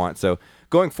to what we want. So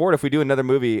going forward, if we do another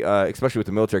movie, especially with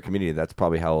the military community, that's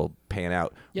probably how it'll pan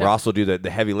out. Yeah. Ross will do the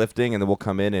heavy lifting, and then we'll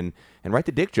come in and write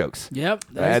the dick jokes. Yep.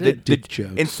 That's it. Dick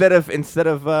jokes. Instead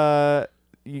of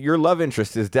your love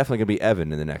interest is definitely going to be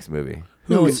Evan in the next movie.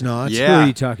 No, it's not. Yeah. Who are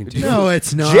you talking to? No,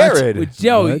 it's not. Jared.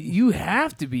 Yo, What? you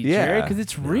have to be, Yeah. Jared, because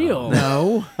it's real.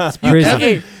 No. Prison,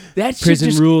 Hey, that shit prison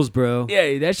just, rules, bro.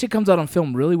 Yeah, that shit comes out on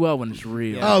film really well when it's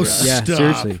real. Oh, Yeah, stop.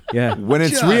 seriously. Yeah. When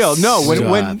it's Just real. No,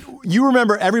 when stop. you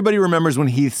remember, everybody remembers when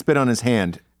he spit on his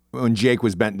hand when Jake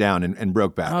was bent down and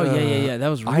broke back. Oh yeah. That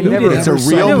was real. I never- It's a Never saw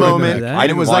real it. moment, That. and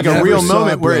it was like a Never real saw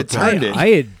moment it where broke it turned it. I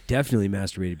had definitely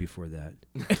masturbated before that.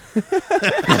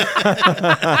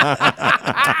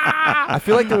 I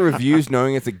feel like the reviews,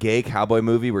 knowing it's a gay cowboy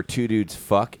movie where two dudes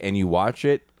fuck and you watch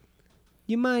it,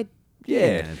 You might.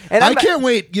 yeah. And I can't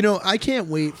wait. I can't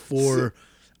wait for.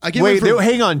 I can't Wait, wait for,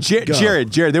 hang on, Go.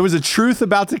 Jared. There was a truth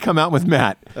about to come out with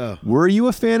Matt. Were you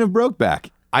a fan of Brokeback?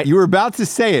 You were about to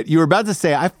say it. You were about to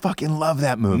say, I fucking love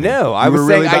that movie. No, I You was were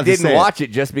saying really I about to didn't say watch it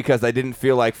just because I didn't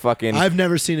feel like fucking. I've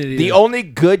never seen it either. The only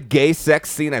good gay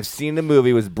sex scene I've seen in the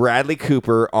movie was Bradley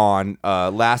Cooper on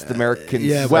Last American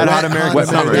Wet Hot American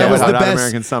Summer. That Yeah, was Wet the Hot best.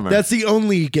 American Summer. That's the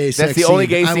only gay sex That's the only scene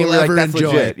gay I scene will where like ever that's enjoy.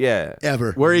 legit. Yeah.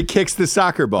 Ever. Where he kicks the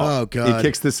soccer ball. Oh, God. He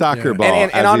kicks the soccer Yeah. ball And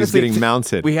as honestly, he's getting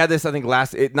mounted. We had this, I think,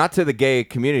 not to the gay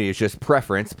community. It's just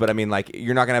preference. But I mean, like,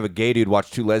 you're not gonna have a gay dude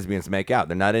watch two lesbians make out.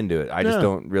 They're not into it. I just No.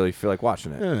 don't really feel like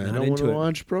watching it. Yeah, I don't want into to it.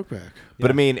 watch Brokeback. But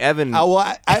I mean, Evan. Well,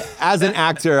 I, as an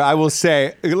actor, I will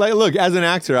say, like, look, as an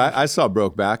actor, I saw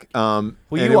Brokeback. Well, and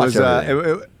you it watch was,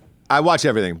 everything. I watch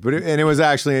everything, and it was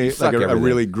actually suck like a everything.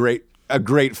 really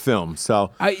great film. So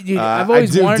I've I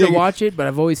always do wanted to dig- watch it, but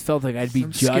I've always felt like I'd be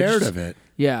I'm judged. scared of it.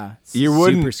 Yeah. You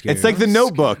wouldn't. Super scary. It's like The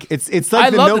Notebook. It's I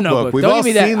like The love The Notebook. Notebook. We've Don't all give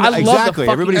me that. seen I love the exactly.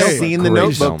 fucking Everybody's Notebook. seen The Great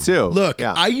Notebook film. too. Look,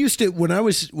 Yeah. I used to when I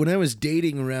was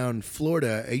dating around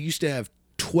Florida. I used to have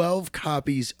 12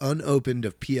 copies unopened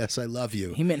of P.S. I Love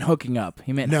You. He meant hooking up.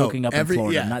 He meant No, hooking up in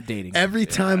Florida, not dating. Every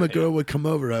time a girl would come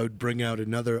over, I would bring out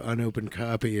another unopened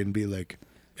copy and be like,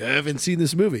 I haven't seen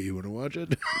this movie. You want to watch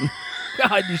it?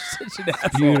 God, you're such an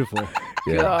asshole. Beautiful.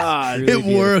 God. Really It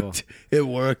beautiful. worked. It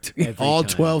worked. Every All time.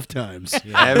 12 times.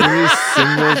 Every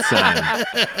single time.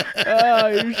 Oh,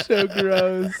 you're so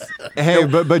gross. Hey,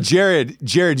 but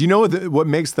Jared, you know what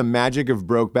makes the magic of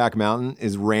Brokeback Mountain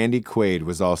is Randy Quaid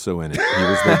was also in it. He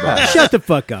was the boss. Shut the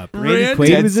fuck up. Randy Randy- Quaid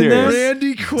Dead was in there. serious.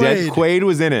 Randy Dead Quaid. Quaid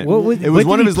was in it. What was- it was what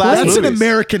one did of he his last play? That's an movies.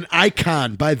 American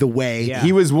icon, by the way. Yeah.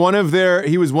 He was one of their.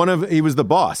 He was the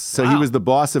boss. So he was the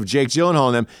boss of Jake Gyllenhaal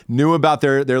and them. Knew about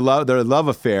their love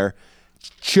affair.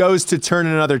 Chose to turn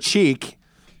another cheek,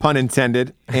 pun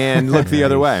intended, and look the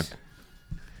other way.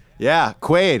 Yeah,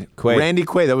 Quaid. Randy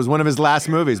Quaid. That was one of his last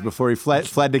movies before he fled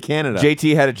to Canada.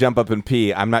 JT had to jump up and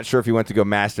pee. I'm not sure if he went to go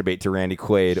masturbate to Randy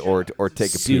Quaid or take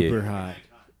a pee. Super hot.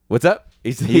 What's up?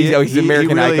 He's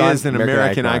American really icon. is an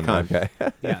American icon. Okay.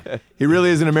 Yeah. He really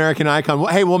is an American icon.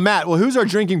 Well, hey, Matt. Well, who's our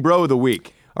drinking bro of the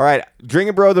week? All right,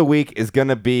 drinking bro of the week is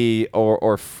gonna be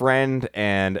or friend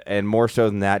and more so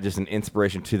than that, just an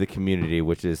inspiration to the community,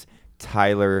 which is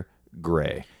Tyler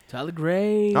Gray. Tyler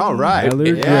Gray. All right. Tyler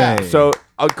Yeah. Gray. So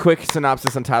a quick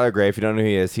synopsis on Tyler Gray, if you don't know who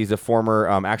he is. He's a former,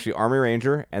 actually Army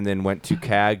Ranger, and then went to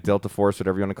CAG, Delta Force,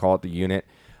 whatever you want to call it, the unit.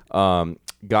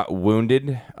 Got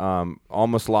wounded,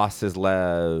 almost lost his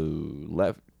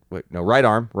right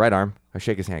arm. I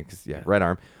shake his hand, right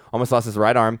arm. Almost lost his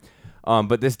right arm.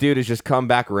 But this dude has just come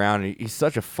back around, and he's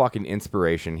such a fucking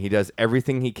inspiration. He does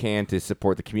everything he can to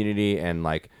support the community and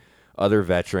like other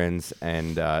veterans,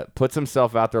 and puts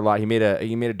himself out there a lot. He made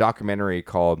a documentary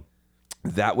called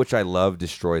 "That Which I Love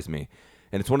Destroys Me,"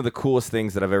 and it's one of the coolest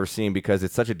things that I've ever seen because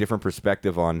it's such a different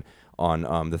perspective on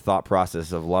the thought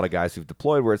process of a lot of guys who've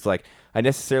deployed, where it's like I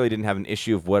necessarily didn't have an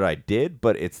issue of what I did,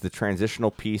 but it's the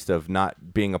transitional piece of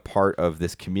not being a part of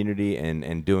this community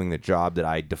and doing the job that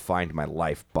I defined my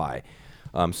life by.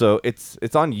 So it's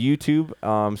on YouTube.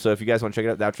 So if you guys want to check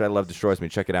it out, "That Which I Love Destroys Me,"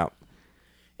 check it out.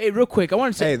 Hey, real quick, I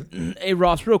want to say, hey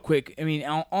Ross, real quick. I mean,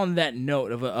 on that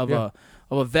note of a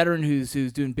veteran who's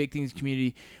doing big things in the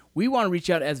community, we want to reach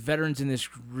out as veterans in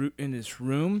this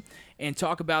room and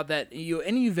talk about that. Any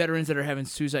of you veterans that are having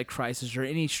suicide crisis or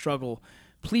any struggle,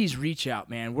 please reach out,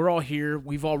 man. We're all here.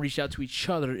 We've all reached out to each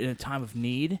other in a time of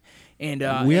need, and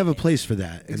we have a place for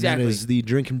that, and Exactly. that is the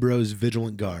Drinking Bros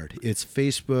Vigilant Guard. It's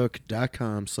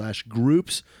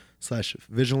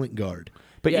facebook.com/groups/Vigilant Guard.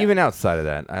 But Yeah. even outside of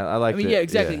that, I like. I mean, yeah,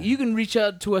 exactly. You can reach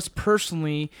out to us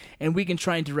personally, and we can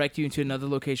try and direct you into another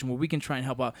location where we can try and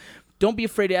help out. Don't be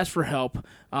afraid to ask for help.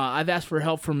 I've asked for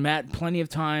help from Matt plenty of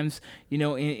times,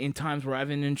 in times where I've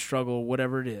been in struggle,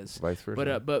 whatever it is. Vice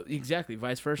versa. But exactly,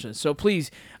 vice versa. So please,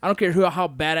 I don't care how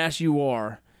badass you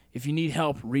are. If you need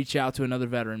help, reach out to another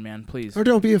veteran, man. Please. Or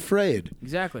don't be afraid.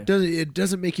 Exactly. It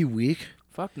doesn't make you weak.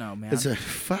 Fuck no, man. It's a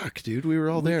fuck, dude. We were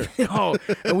all there. Oh,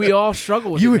 and we all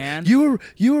struggle with it, man. You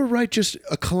were right, just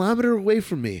a kilometer away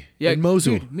from me in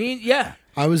Mosul. Dude,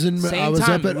 I was in. Same I was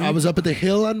time. I was up at the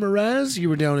hill on Miraz. You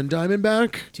were down in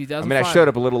Diamondback. 2005. I mean, I showed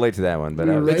up a little late to that one, but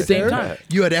I was Right same there. time.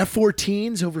 You had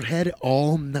F-14s overhead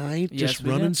all night, Yes, just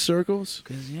we running did. circles.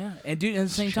 And dude, at the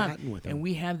same time, Chatting with and them.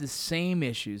 we have the same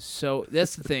issues. So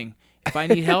that's the thing. If I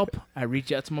need help, I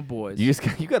reach out to my boys. you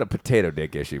got a potato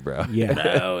dick issue, bro. Yeah.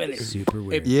 No, and it's Super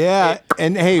weird. Yeah,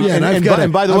 and hey, Yeah, and, I've and, got by,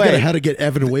 and by the I've got way, a how to get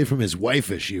Evan away from his wife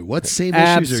issue. What same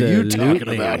issues are you talking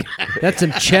Absolutely. about? That's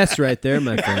some chess right there,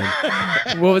 my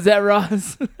friend. what was that,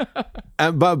 Ross?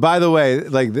 but by the way,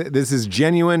 like this is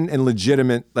genuine and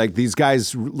legitimate. Like these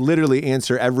guys literally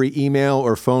answer every email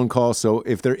or phone call. So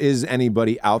if there is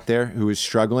anybody out there who is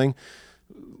struggling,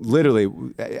 literally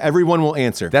everyone will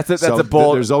answer. That's a So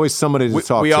bold. There's always somebody to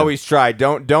talk we to. always try.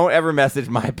 Don't ever message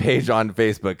my page on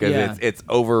Facebook because Yeah. it's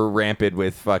over rampant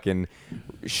with fucking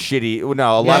shitty.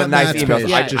 No, a lot Yeah, of nice Matt's emails.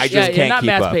 page. I just can't not keep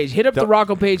Matt's up. page. Hit up the Don't-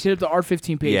 Rocco page. Hit up the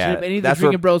R15 page. Yeah, Hit up any of the that's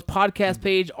Drinking where- Bros podcast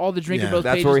page. All the Drinking Yeah. Bros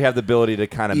That's pages. where we have the ability to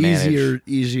kind of manage.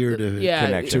 Easier to Yeah,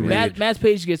 connection with Matt's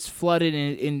page gets flooded,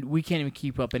 and we can't even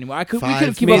keep up anymore. We couldn't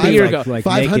Five- keep up a year maybe ago. Like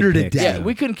 500 a naked day. pics. Yeah,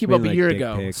 we couldn't keep I up mean, a year like dick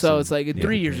ago. pics So and- it's like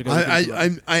 3 years ago.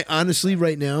 I honestly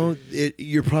right now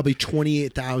you're probably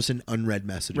 28,000 unread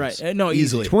messages. Right. No,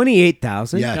 easily.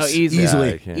 28,000? Yes. No, easily. Easily.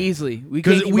 Yeah, I can't. Easily. We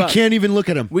Because can't keep we up. can't even look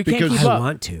at them. We can't because, keep I up.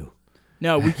 want to.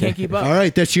 No, we can't keep up. All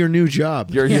right, that's your new job.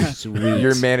 You're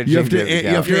managing. you have to the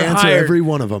account. answer hired. every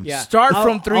one of them. Yeah. Start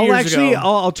from 3 years ago.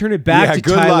 I'll turn it back Yeah, to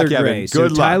good Tyler luck, Gray. Evan. So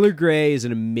Good luck. Tyler Gray is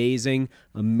an amazing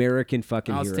American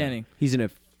fucking Outstanding. hero. He's a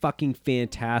fucking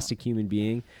fantastic human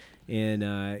being. And,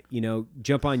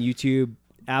 jump on YouTube.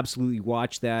 Absolutely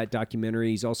watch that documentary.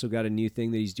 He's also got a new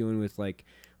thing that he's doing with, like,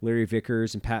 Larry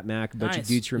Vickers and Pat Mack, a bunch Nice. of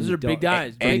dudes from Those are big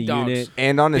guys, from big the dogs. unit.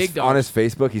 And on Big his dogs.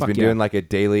 Facebook, he's Fuck been yeah. doing like a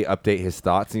daily update his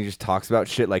thoughts, and he just talks about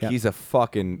shit. Like he's a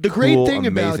fucking The great cool, thing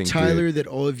about amazing Tyler dude. that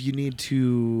all of you need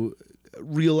to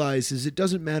realize is it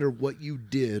doesn't matter what you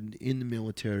did in the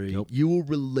military. You will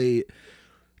relate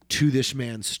to this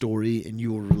man's story, and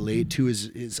you will relate to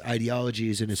his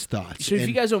ideologies and his thoughts. So if And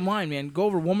you guys don't mind, man, go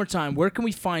over one more time. Where can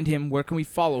we find him? Where can we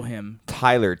follow him?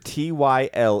 Tyler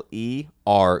Tyler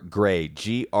Gray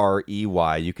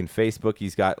Grey. You can Facebook.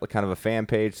 He's got kind of a fan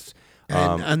page.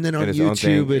 And then on his own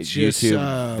thing. YouTube, it's just,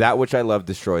 YouTube. That Which I Love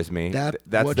Destroys Me. That's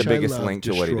the Which I biggest Love link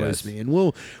to what he Destroys does. Me. And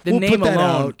we'll The we'll name put that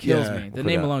alone out. kills yeah. me. The Put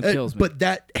name it out. alone kills me. But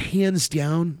that hands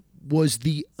down was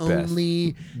the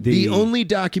only The- only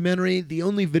documentary, the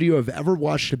only video I've ever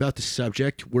watched about the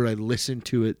subject where I listened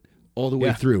to it all the way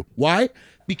Yeah. through. Why?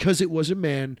 Because it was a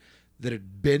man that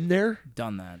had been there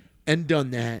Done that. and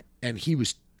done that, and he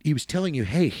was telling you,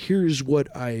 hey, here's what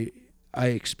I I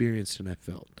experienced and I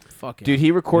felt. Fuck it. Dude,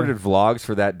 he recorded vlogs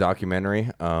for that documentary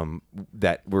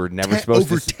that were never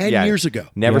supposed over to 10 years ago.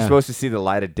 Never Yeah. supposed to see the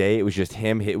light of day. It was just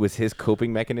him. It was his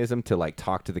coping mechanism to like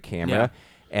talk to the camera.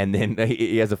 And then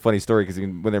he has a funny story because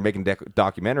when they're making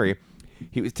documentary,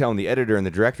 he was telling the editor and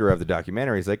the director of the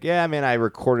documentary, he's like, yeah, man, I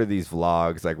recorded these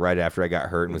vlogs like right after I got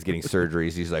hurt and was getting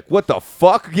surgeries. He's like, what the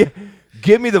fuck?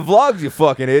 Give me the vlogs, you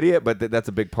fucking idiot. But that's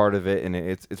a big part of it, and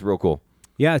it's real cool.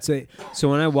 Yeah, so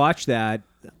when I watched that,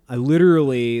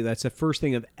 that's the first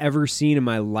thing I've ever seen in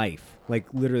my life, like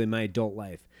literally my adult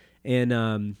life.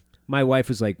 And my wife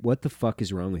was like, what the fuck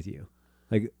is wrong with you?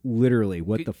 Like literally,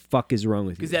 what the fuck is wrong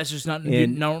with you? Because that's just not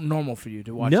normal for you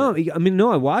to watch. No, it. I mean, no,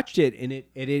 I watched it and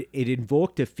it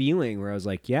invoked a feeling where I was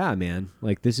like, yeah, man,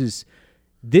 like this is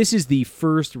the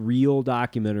first real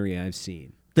documentary I've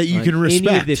seen That you on can any of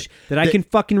respect. this, that I can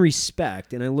fucking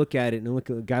respect. And I look at it and I look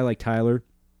at a guy like Tyler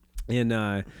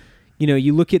and,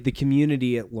 you look at the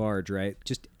community at large, right?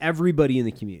 Just everybody in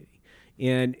the community.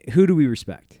 And who do we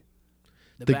respect?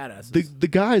 The badasses. The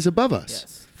guys above us.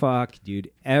 Yes. Fuck, dude.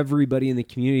 Everybody in the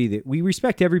community that we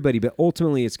respect everybody, but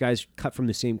ultimately it's guys cut from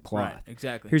the same cloth. Right,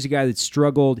 exactly. Here's a guy that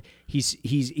struggled.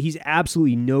 He's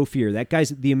absolutely no fear. That guy's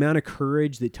the amount of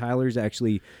courage that Tyler's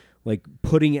actually like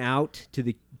putting out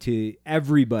to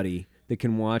everybody that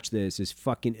can watch this is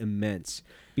fucking immense.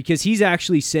 Because he's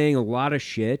actually saying a lot of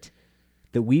shit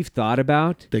that we've thought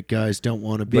about. That guys don't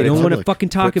want to be. They don't want to public. fucking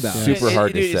talk But about. super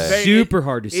hard to say. Super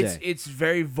hard to say. It's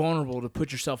very vulnerable to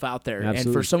put yourself out there, and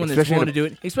Absolutely. for someone that's Especially willing to do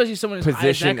it, especially someone as high as that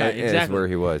Position guy, is exactly where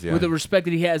he was, yeah. with the respect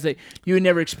that he has. That you would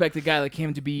never expect a guy like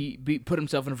him to be put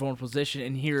himself in a vulnerable position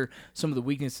and hear some of the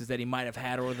weaknesses that he might have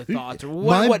had or the thoughts or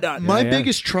whatnot. My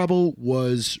biggest trouble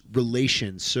was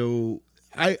relations. So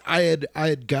I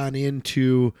had gone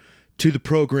into the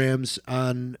programs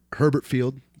on Herbert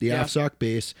Field, the AFSOC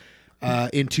base,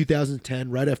 in 2010,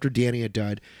 right after Danny had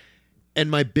died. And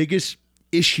my biggest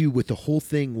issue with the whole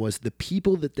thing was the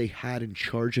people that they had in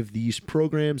charge of these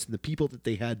programs and the people that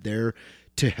they had there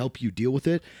to help you deal with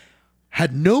it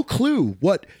had no clue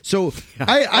what. So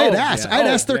I had asked. yeah. I'd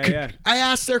asked their. yeah. I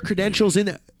asked their credentials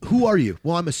in. Who are you?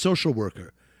 Well, I'm a social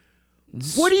worker.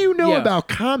 What do you know Yeah. about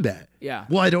combat? Yeah.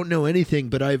 Well, I don't know anything,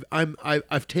 but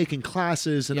I've taken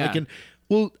classes and I Yeah. can.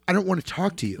 Well, I don't want to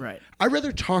talk to you. Right. I'd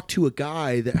rather talk to a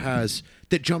guy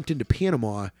that jumped into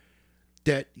Panama.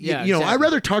 That Yeah, you know, exactly. I'd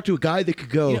rather talk to a guy that could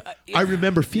go. You know, I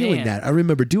remember feeling man. that. I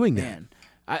remember doing that. Man,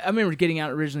 I remember getting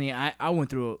out originally. I went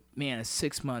through a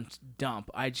 6-month dump.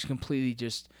 I just completely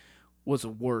was a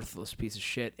worthless piece of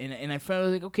shit, and I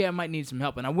felt like, okay, I might need some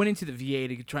help, and I went into the VA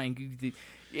to try and get the.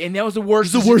 And that was the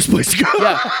worst. It's the worst place to go.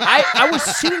 Yeah, I was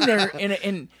sitting there and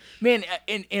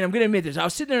I'm gonna admit this. I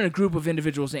was sitting there in a group of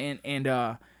individuals, and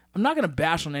I'm not gonna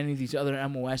bash on any of these other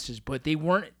MOSs, but they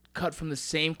weren't cut from the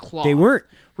same cloth. They weren't.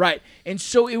 Right, and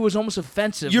so it was almost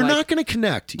offensive. You're like, not going to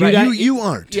connect. Right. You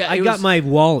aren't. Yeah, I it got was- my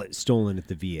wallet stolen at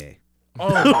the VA. Oh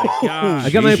my gosh. I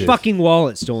got my Jesus. fucking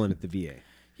wallet stolen at the VA.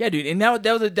 Yeah, dude, and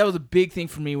that was a big thing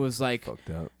for me. Was like, Fucked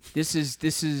up. this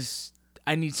is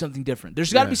I need something different.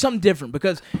 There's got to be something different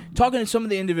because talking to some of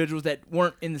the individuals that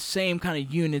weren't in the same kind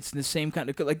of units and the same kind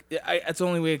of that's the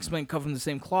only way I explain cut from the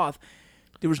same cloth.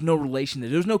 There was no relation there.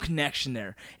 There was no connection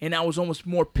there, and I was almost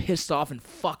more pissed off and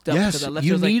fucked up. Yes, because I left.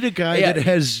 you I was like, need a guy yeah, that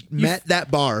has met that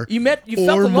bar. You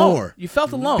felt or alone. more. You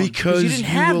felt alone because you didn't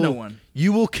have will, no one.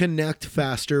 You will connect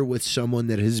faster with someone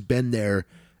that has been there,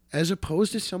 as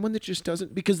opposed to someone that just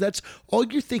doesn't. Because that's all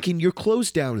you're thinking. You're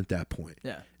closed down at that point.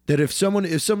 Yeah. That if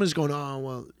someone's going, oh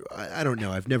well, I don't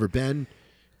know, I've never been.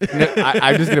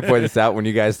 I'm just gonna point this out. When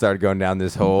you guys started going down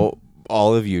this hole,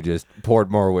 all of you just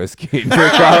poured more whiskey.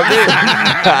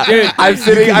 I'm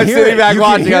sitting back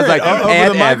watching. I was like, over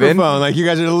and the Evan. microphone, like you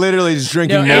guys are literally just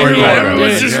drinking No, more and-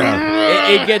 water.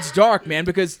 It gets dark, man,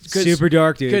 because Super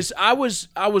dark, dude. Because I was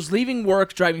leaving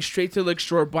work, driving straight to the liquor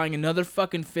store, buying another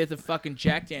fucking fifth of fucking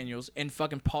Jack Daniels, and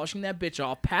fucking polishing that bitch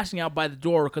off, passing out by the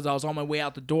door because I was on my way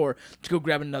out the door to go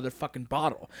grab another fucking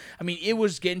bottle. I mean, it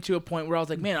was getting to a point where I was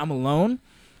like, man, I'm alone.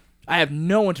 I have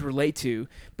no one to relate to,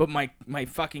 but my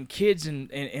fucking kids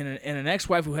and an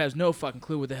ex-wife who has no fucking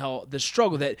clue what the hell the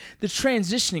struggle that the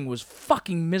transitioning was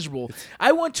fucking miserable.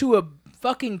 I went to a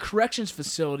fucking corrections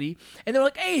facility and they're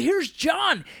like, "Hey, here's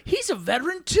John. He's a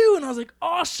veteran too." And I was like,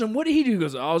 "Awesome. What did he do?" He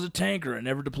goes, "I was a tanker. I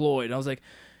never deployed." And I was like,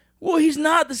 well, he's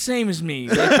not the same as me.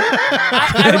 Like,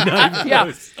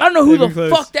 I don't know who the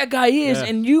fuck that guy is,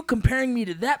 and you comparing me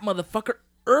to that motherfucker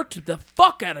irked the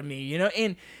fuck out of me, you know.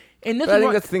 And But I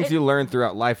think that's things you learn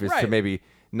throughout life is to Right. maybe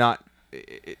not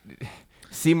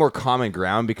see more common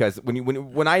ground, because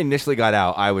when I initially got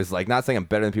out, I was like, not saying I'm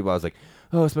better than people. I was like,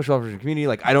 oh, special operations community,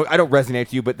 like I don't resonate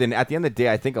with you. But then at the end of the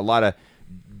day, I think a lot of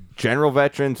general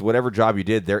veterans, whatever job you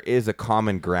did, there is a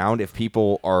common ground if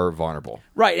people are vulnerable.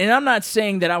 Right, and I'm not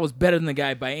saying that I was better than the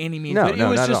guy by any means, No, but no, it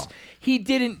was not at just all. he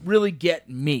didn't really get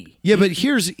me. Yeah, but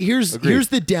here's Agreed.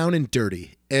 the down and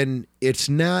dirty, and it's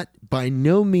not by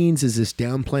no means is this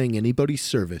downplaying anybody's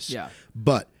service. Yeah.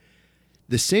 But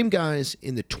the same guys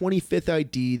in the 25th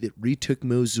ID that retook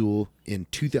Mosul in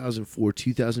 2004,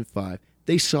 2005,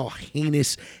 they saw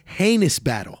heinous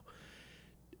battle.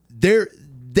 They,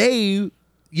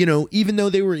 even though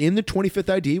they were in the 25th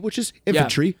ID, which is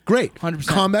infantry, great, 100%.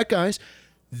 combat guys,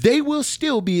 they will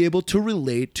still be able to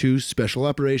relate to special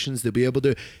operations. They'll be able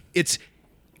to. It's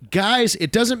guys.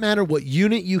 It doesn't matter what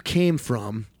unit you came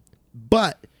from,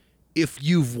 but if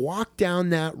you've walked down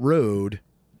that road,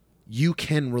 you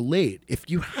can relate. If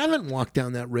you haven't walked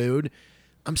down that road,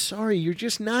 I'm sorry, you're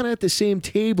just not at the same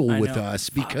table with know. us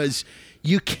because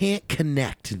you can't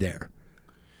connect there.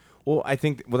 Well, I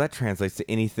think that translates to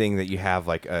anything that you have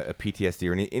like a PTSD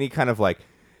or any kind of like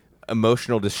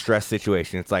emotional distress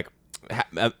situation. It's like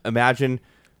imagine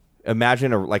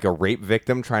a rape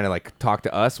victim trying to like talk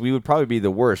to us. We would probably be the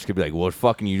worst. Could be like, well,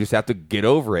 fucking, you just have to get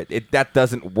over it. That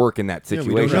doesn't work in that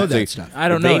situation. we don't know that So stuff. I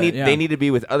don't know. They need to be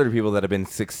with other people that have been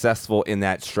successful in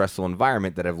that stressful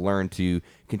environment that have learned to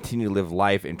continue to live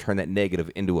life and turn that negative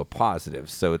into a positive.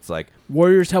 So it's like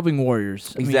Warriors helping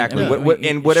warriors. Exactly.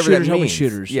 And whatever that shooters helping means.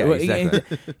 shooters. Yeah,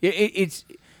 exactly. It's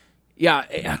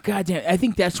goddamn. I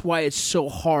think that's why it's so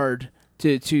hard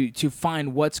to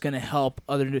find what's going to help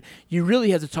other. You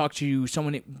really have to talk to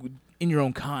someone in your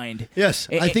own kind. Yes,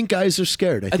 I think guys are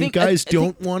scared. I think guys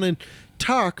don't want to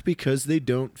talk because they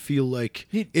don't feel like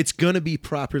it's going to be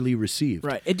properly received.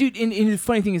 Right, and dude, and the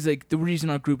funny thing is, like, the reason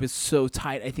our group is so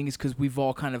tight, I think, is because we've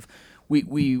all kind of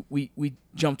we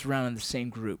jumped around in the same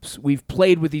groups. We've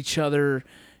played with each other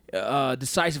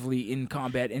decisively in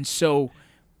combat, and so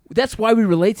that's why we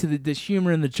relate to this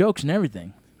humor and the jokes and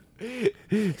everything.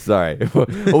 Sorry. Well,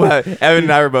 Evan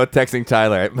and I were both texting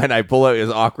Tyler, and I pull up. It was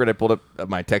awkward. I pulled up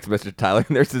my text message to Tyler,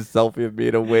 and there's this selfie of me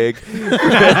in a wig from when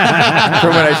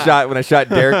I shot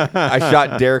Derek. I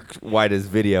shot Derek White's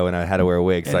video, and I had to wear a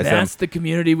wig. So And I that's sent. the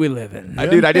community we live in.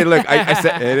 Dude, I did look. I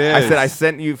said. It is. I said I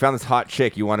sent you. Found this hot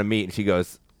chick you want to meet, and she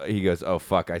goes. He goes, oh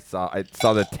fuck! I saw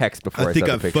the text before I think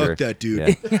saw I the picture. fucked that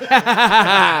dude.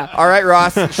 Yeah. All right,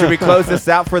 Ross. Should we close this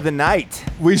out for the night?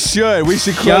 We should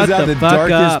close Shut out the the fuck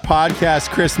darkest up. podcast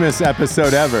Christmas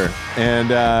episode ever.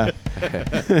 And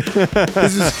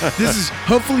This is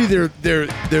hopefully they're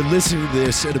listening to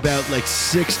this at about like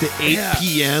 6 to 8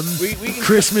 p.m. We can-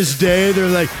 Christmas Day.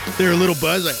 They're a little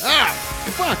buzzed like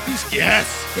fuck these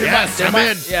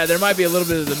There might be a little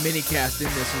bit of the mini cast in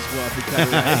this as well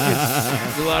because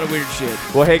there's a lot of weird shit.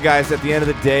 Well, hey guys, at the end of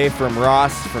the day, from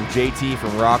Ross, from JT,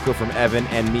 from Rocco, from Evan,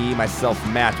 and me, myself,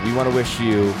 Matt, we want to wish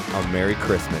you a Merry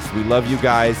Christmas. We love you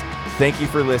guys. Thank you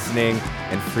for listening,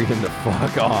 and freedom the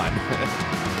fuck on.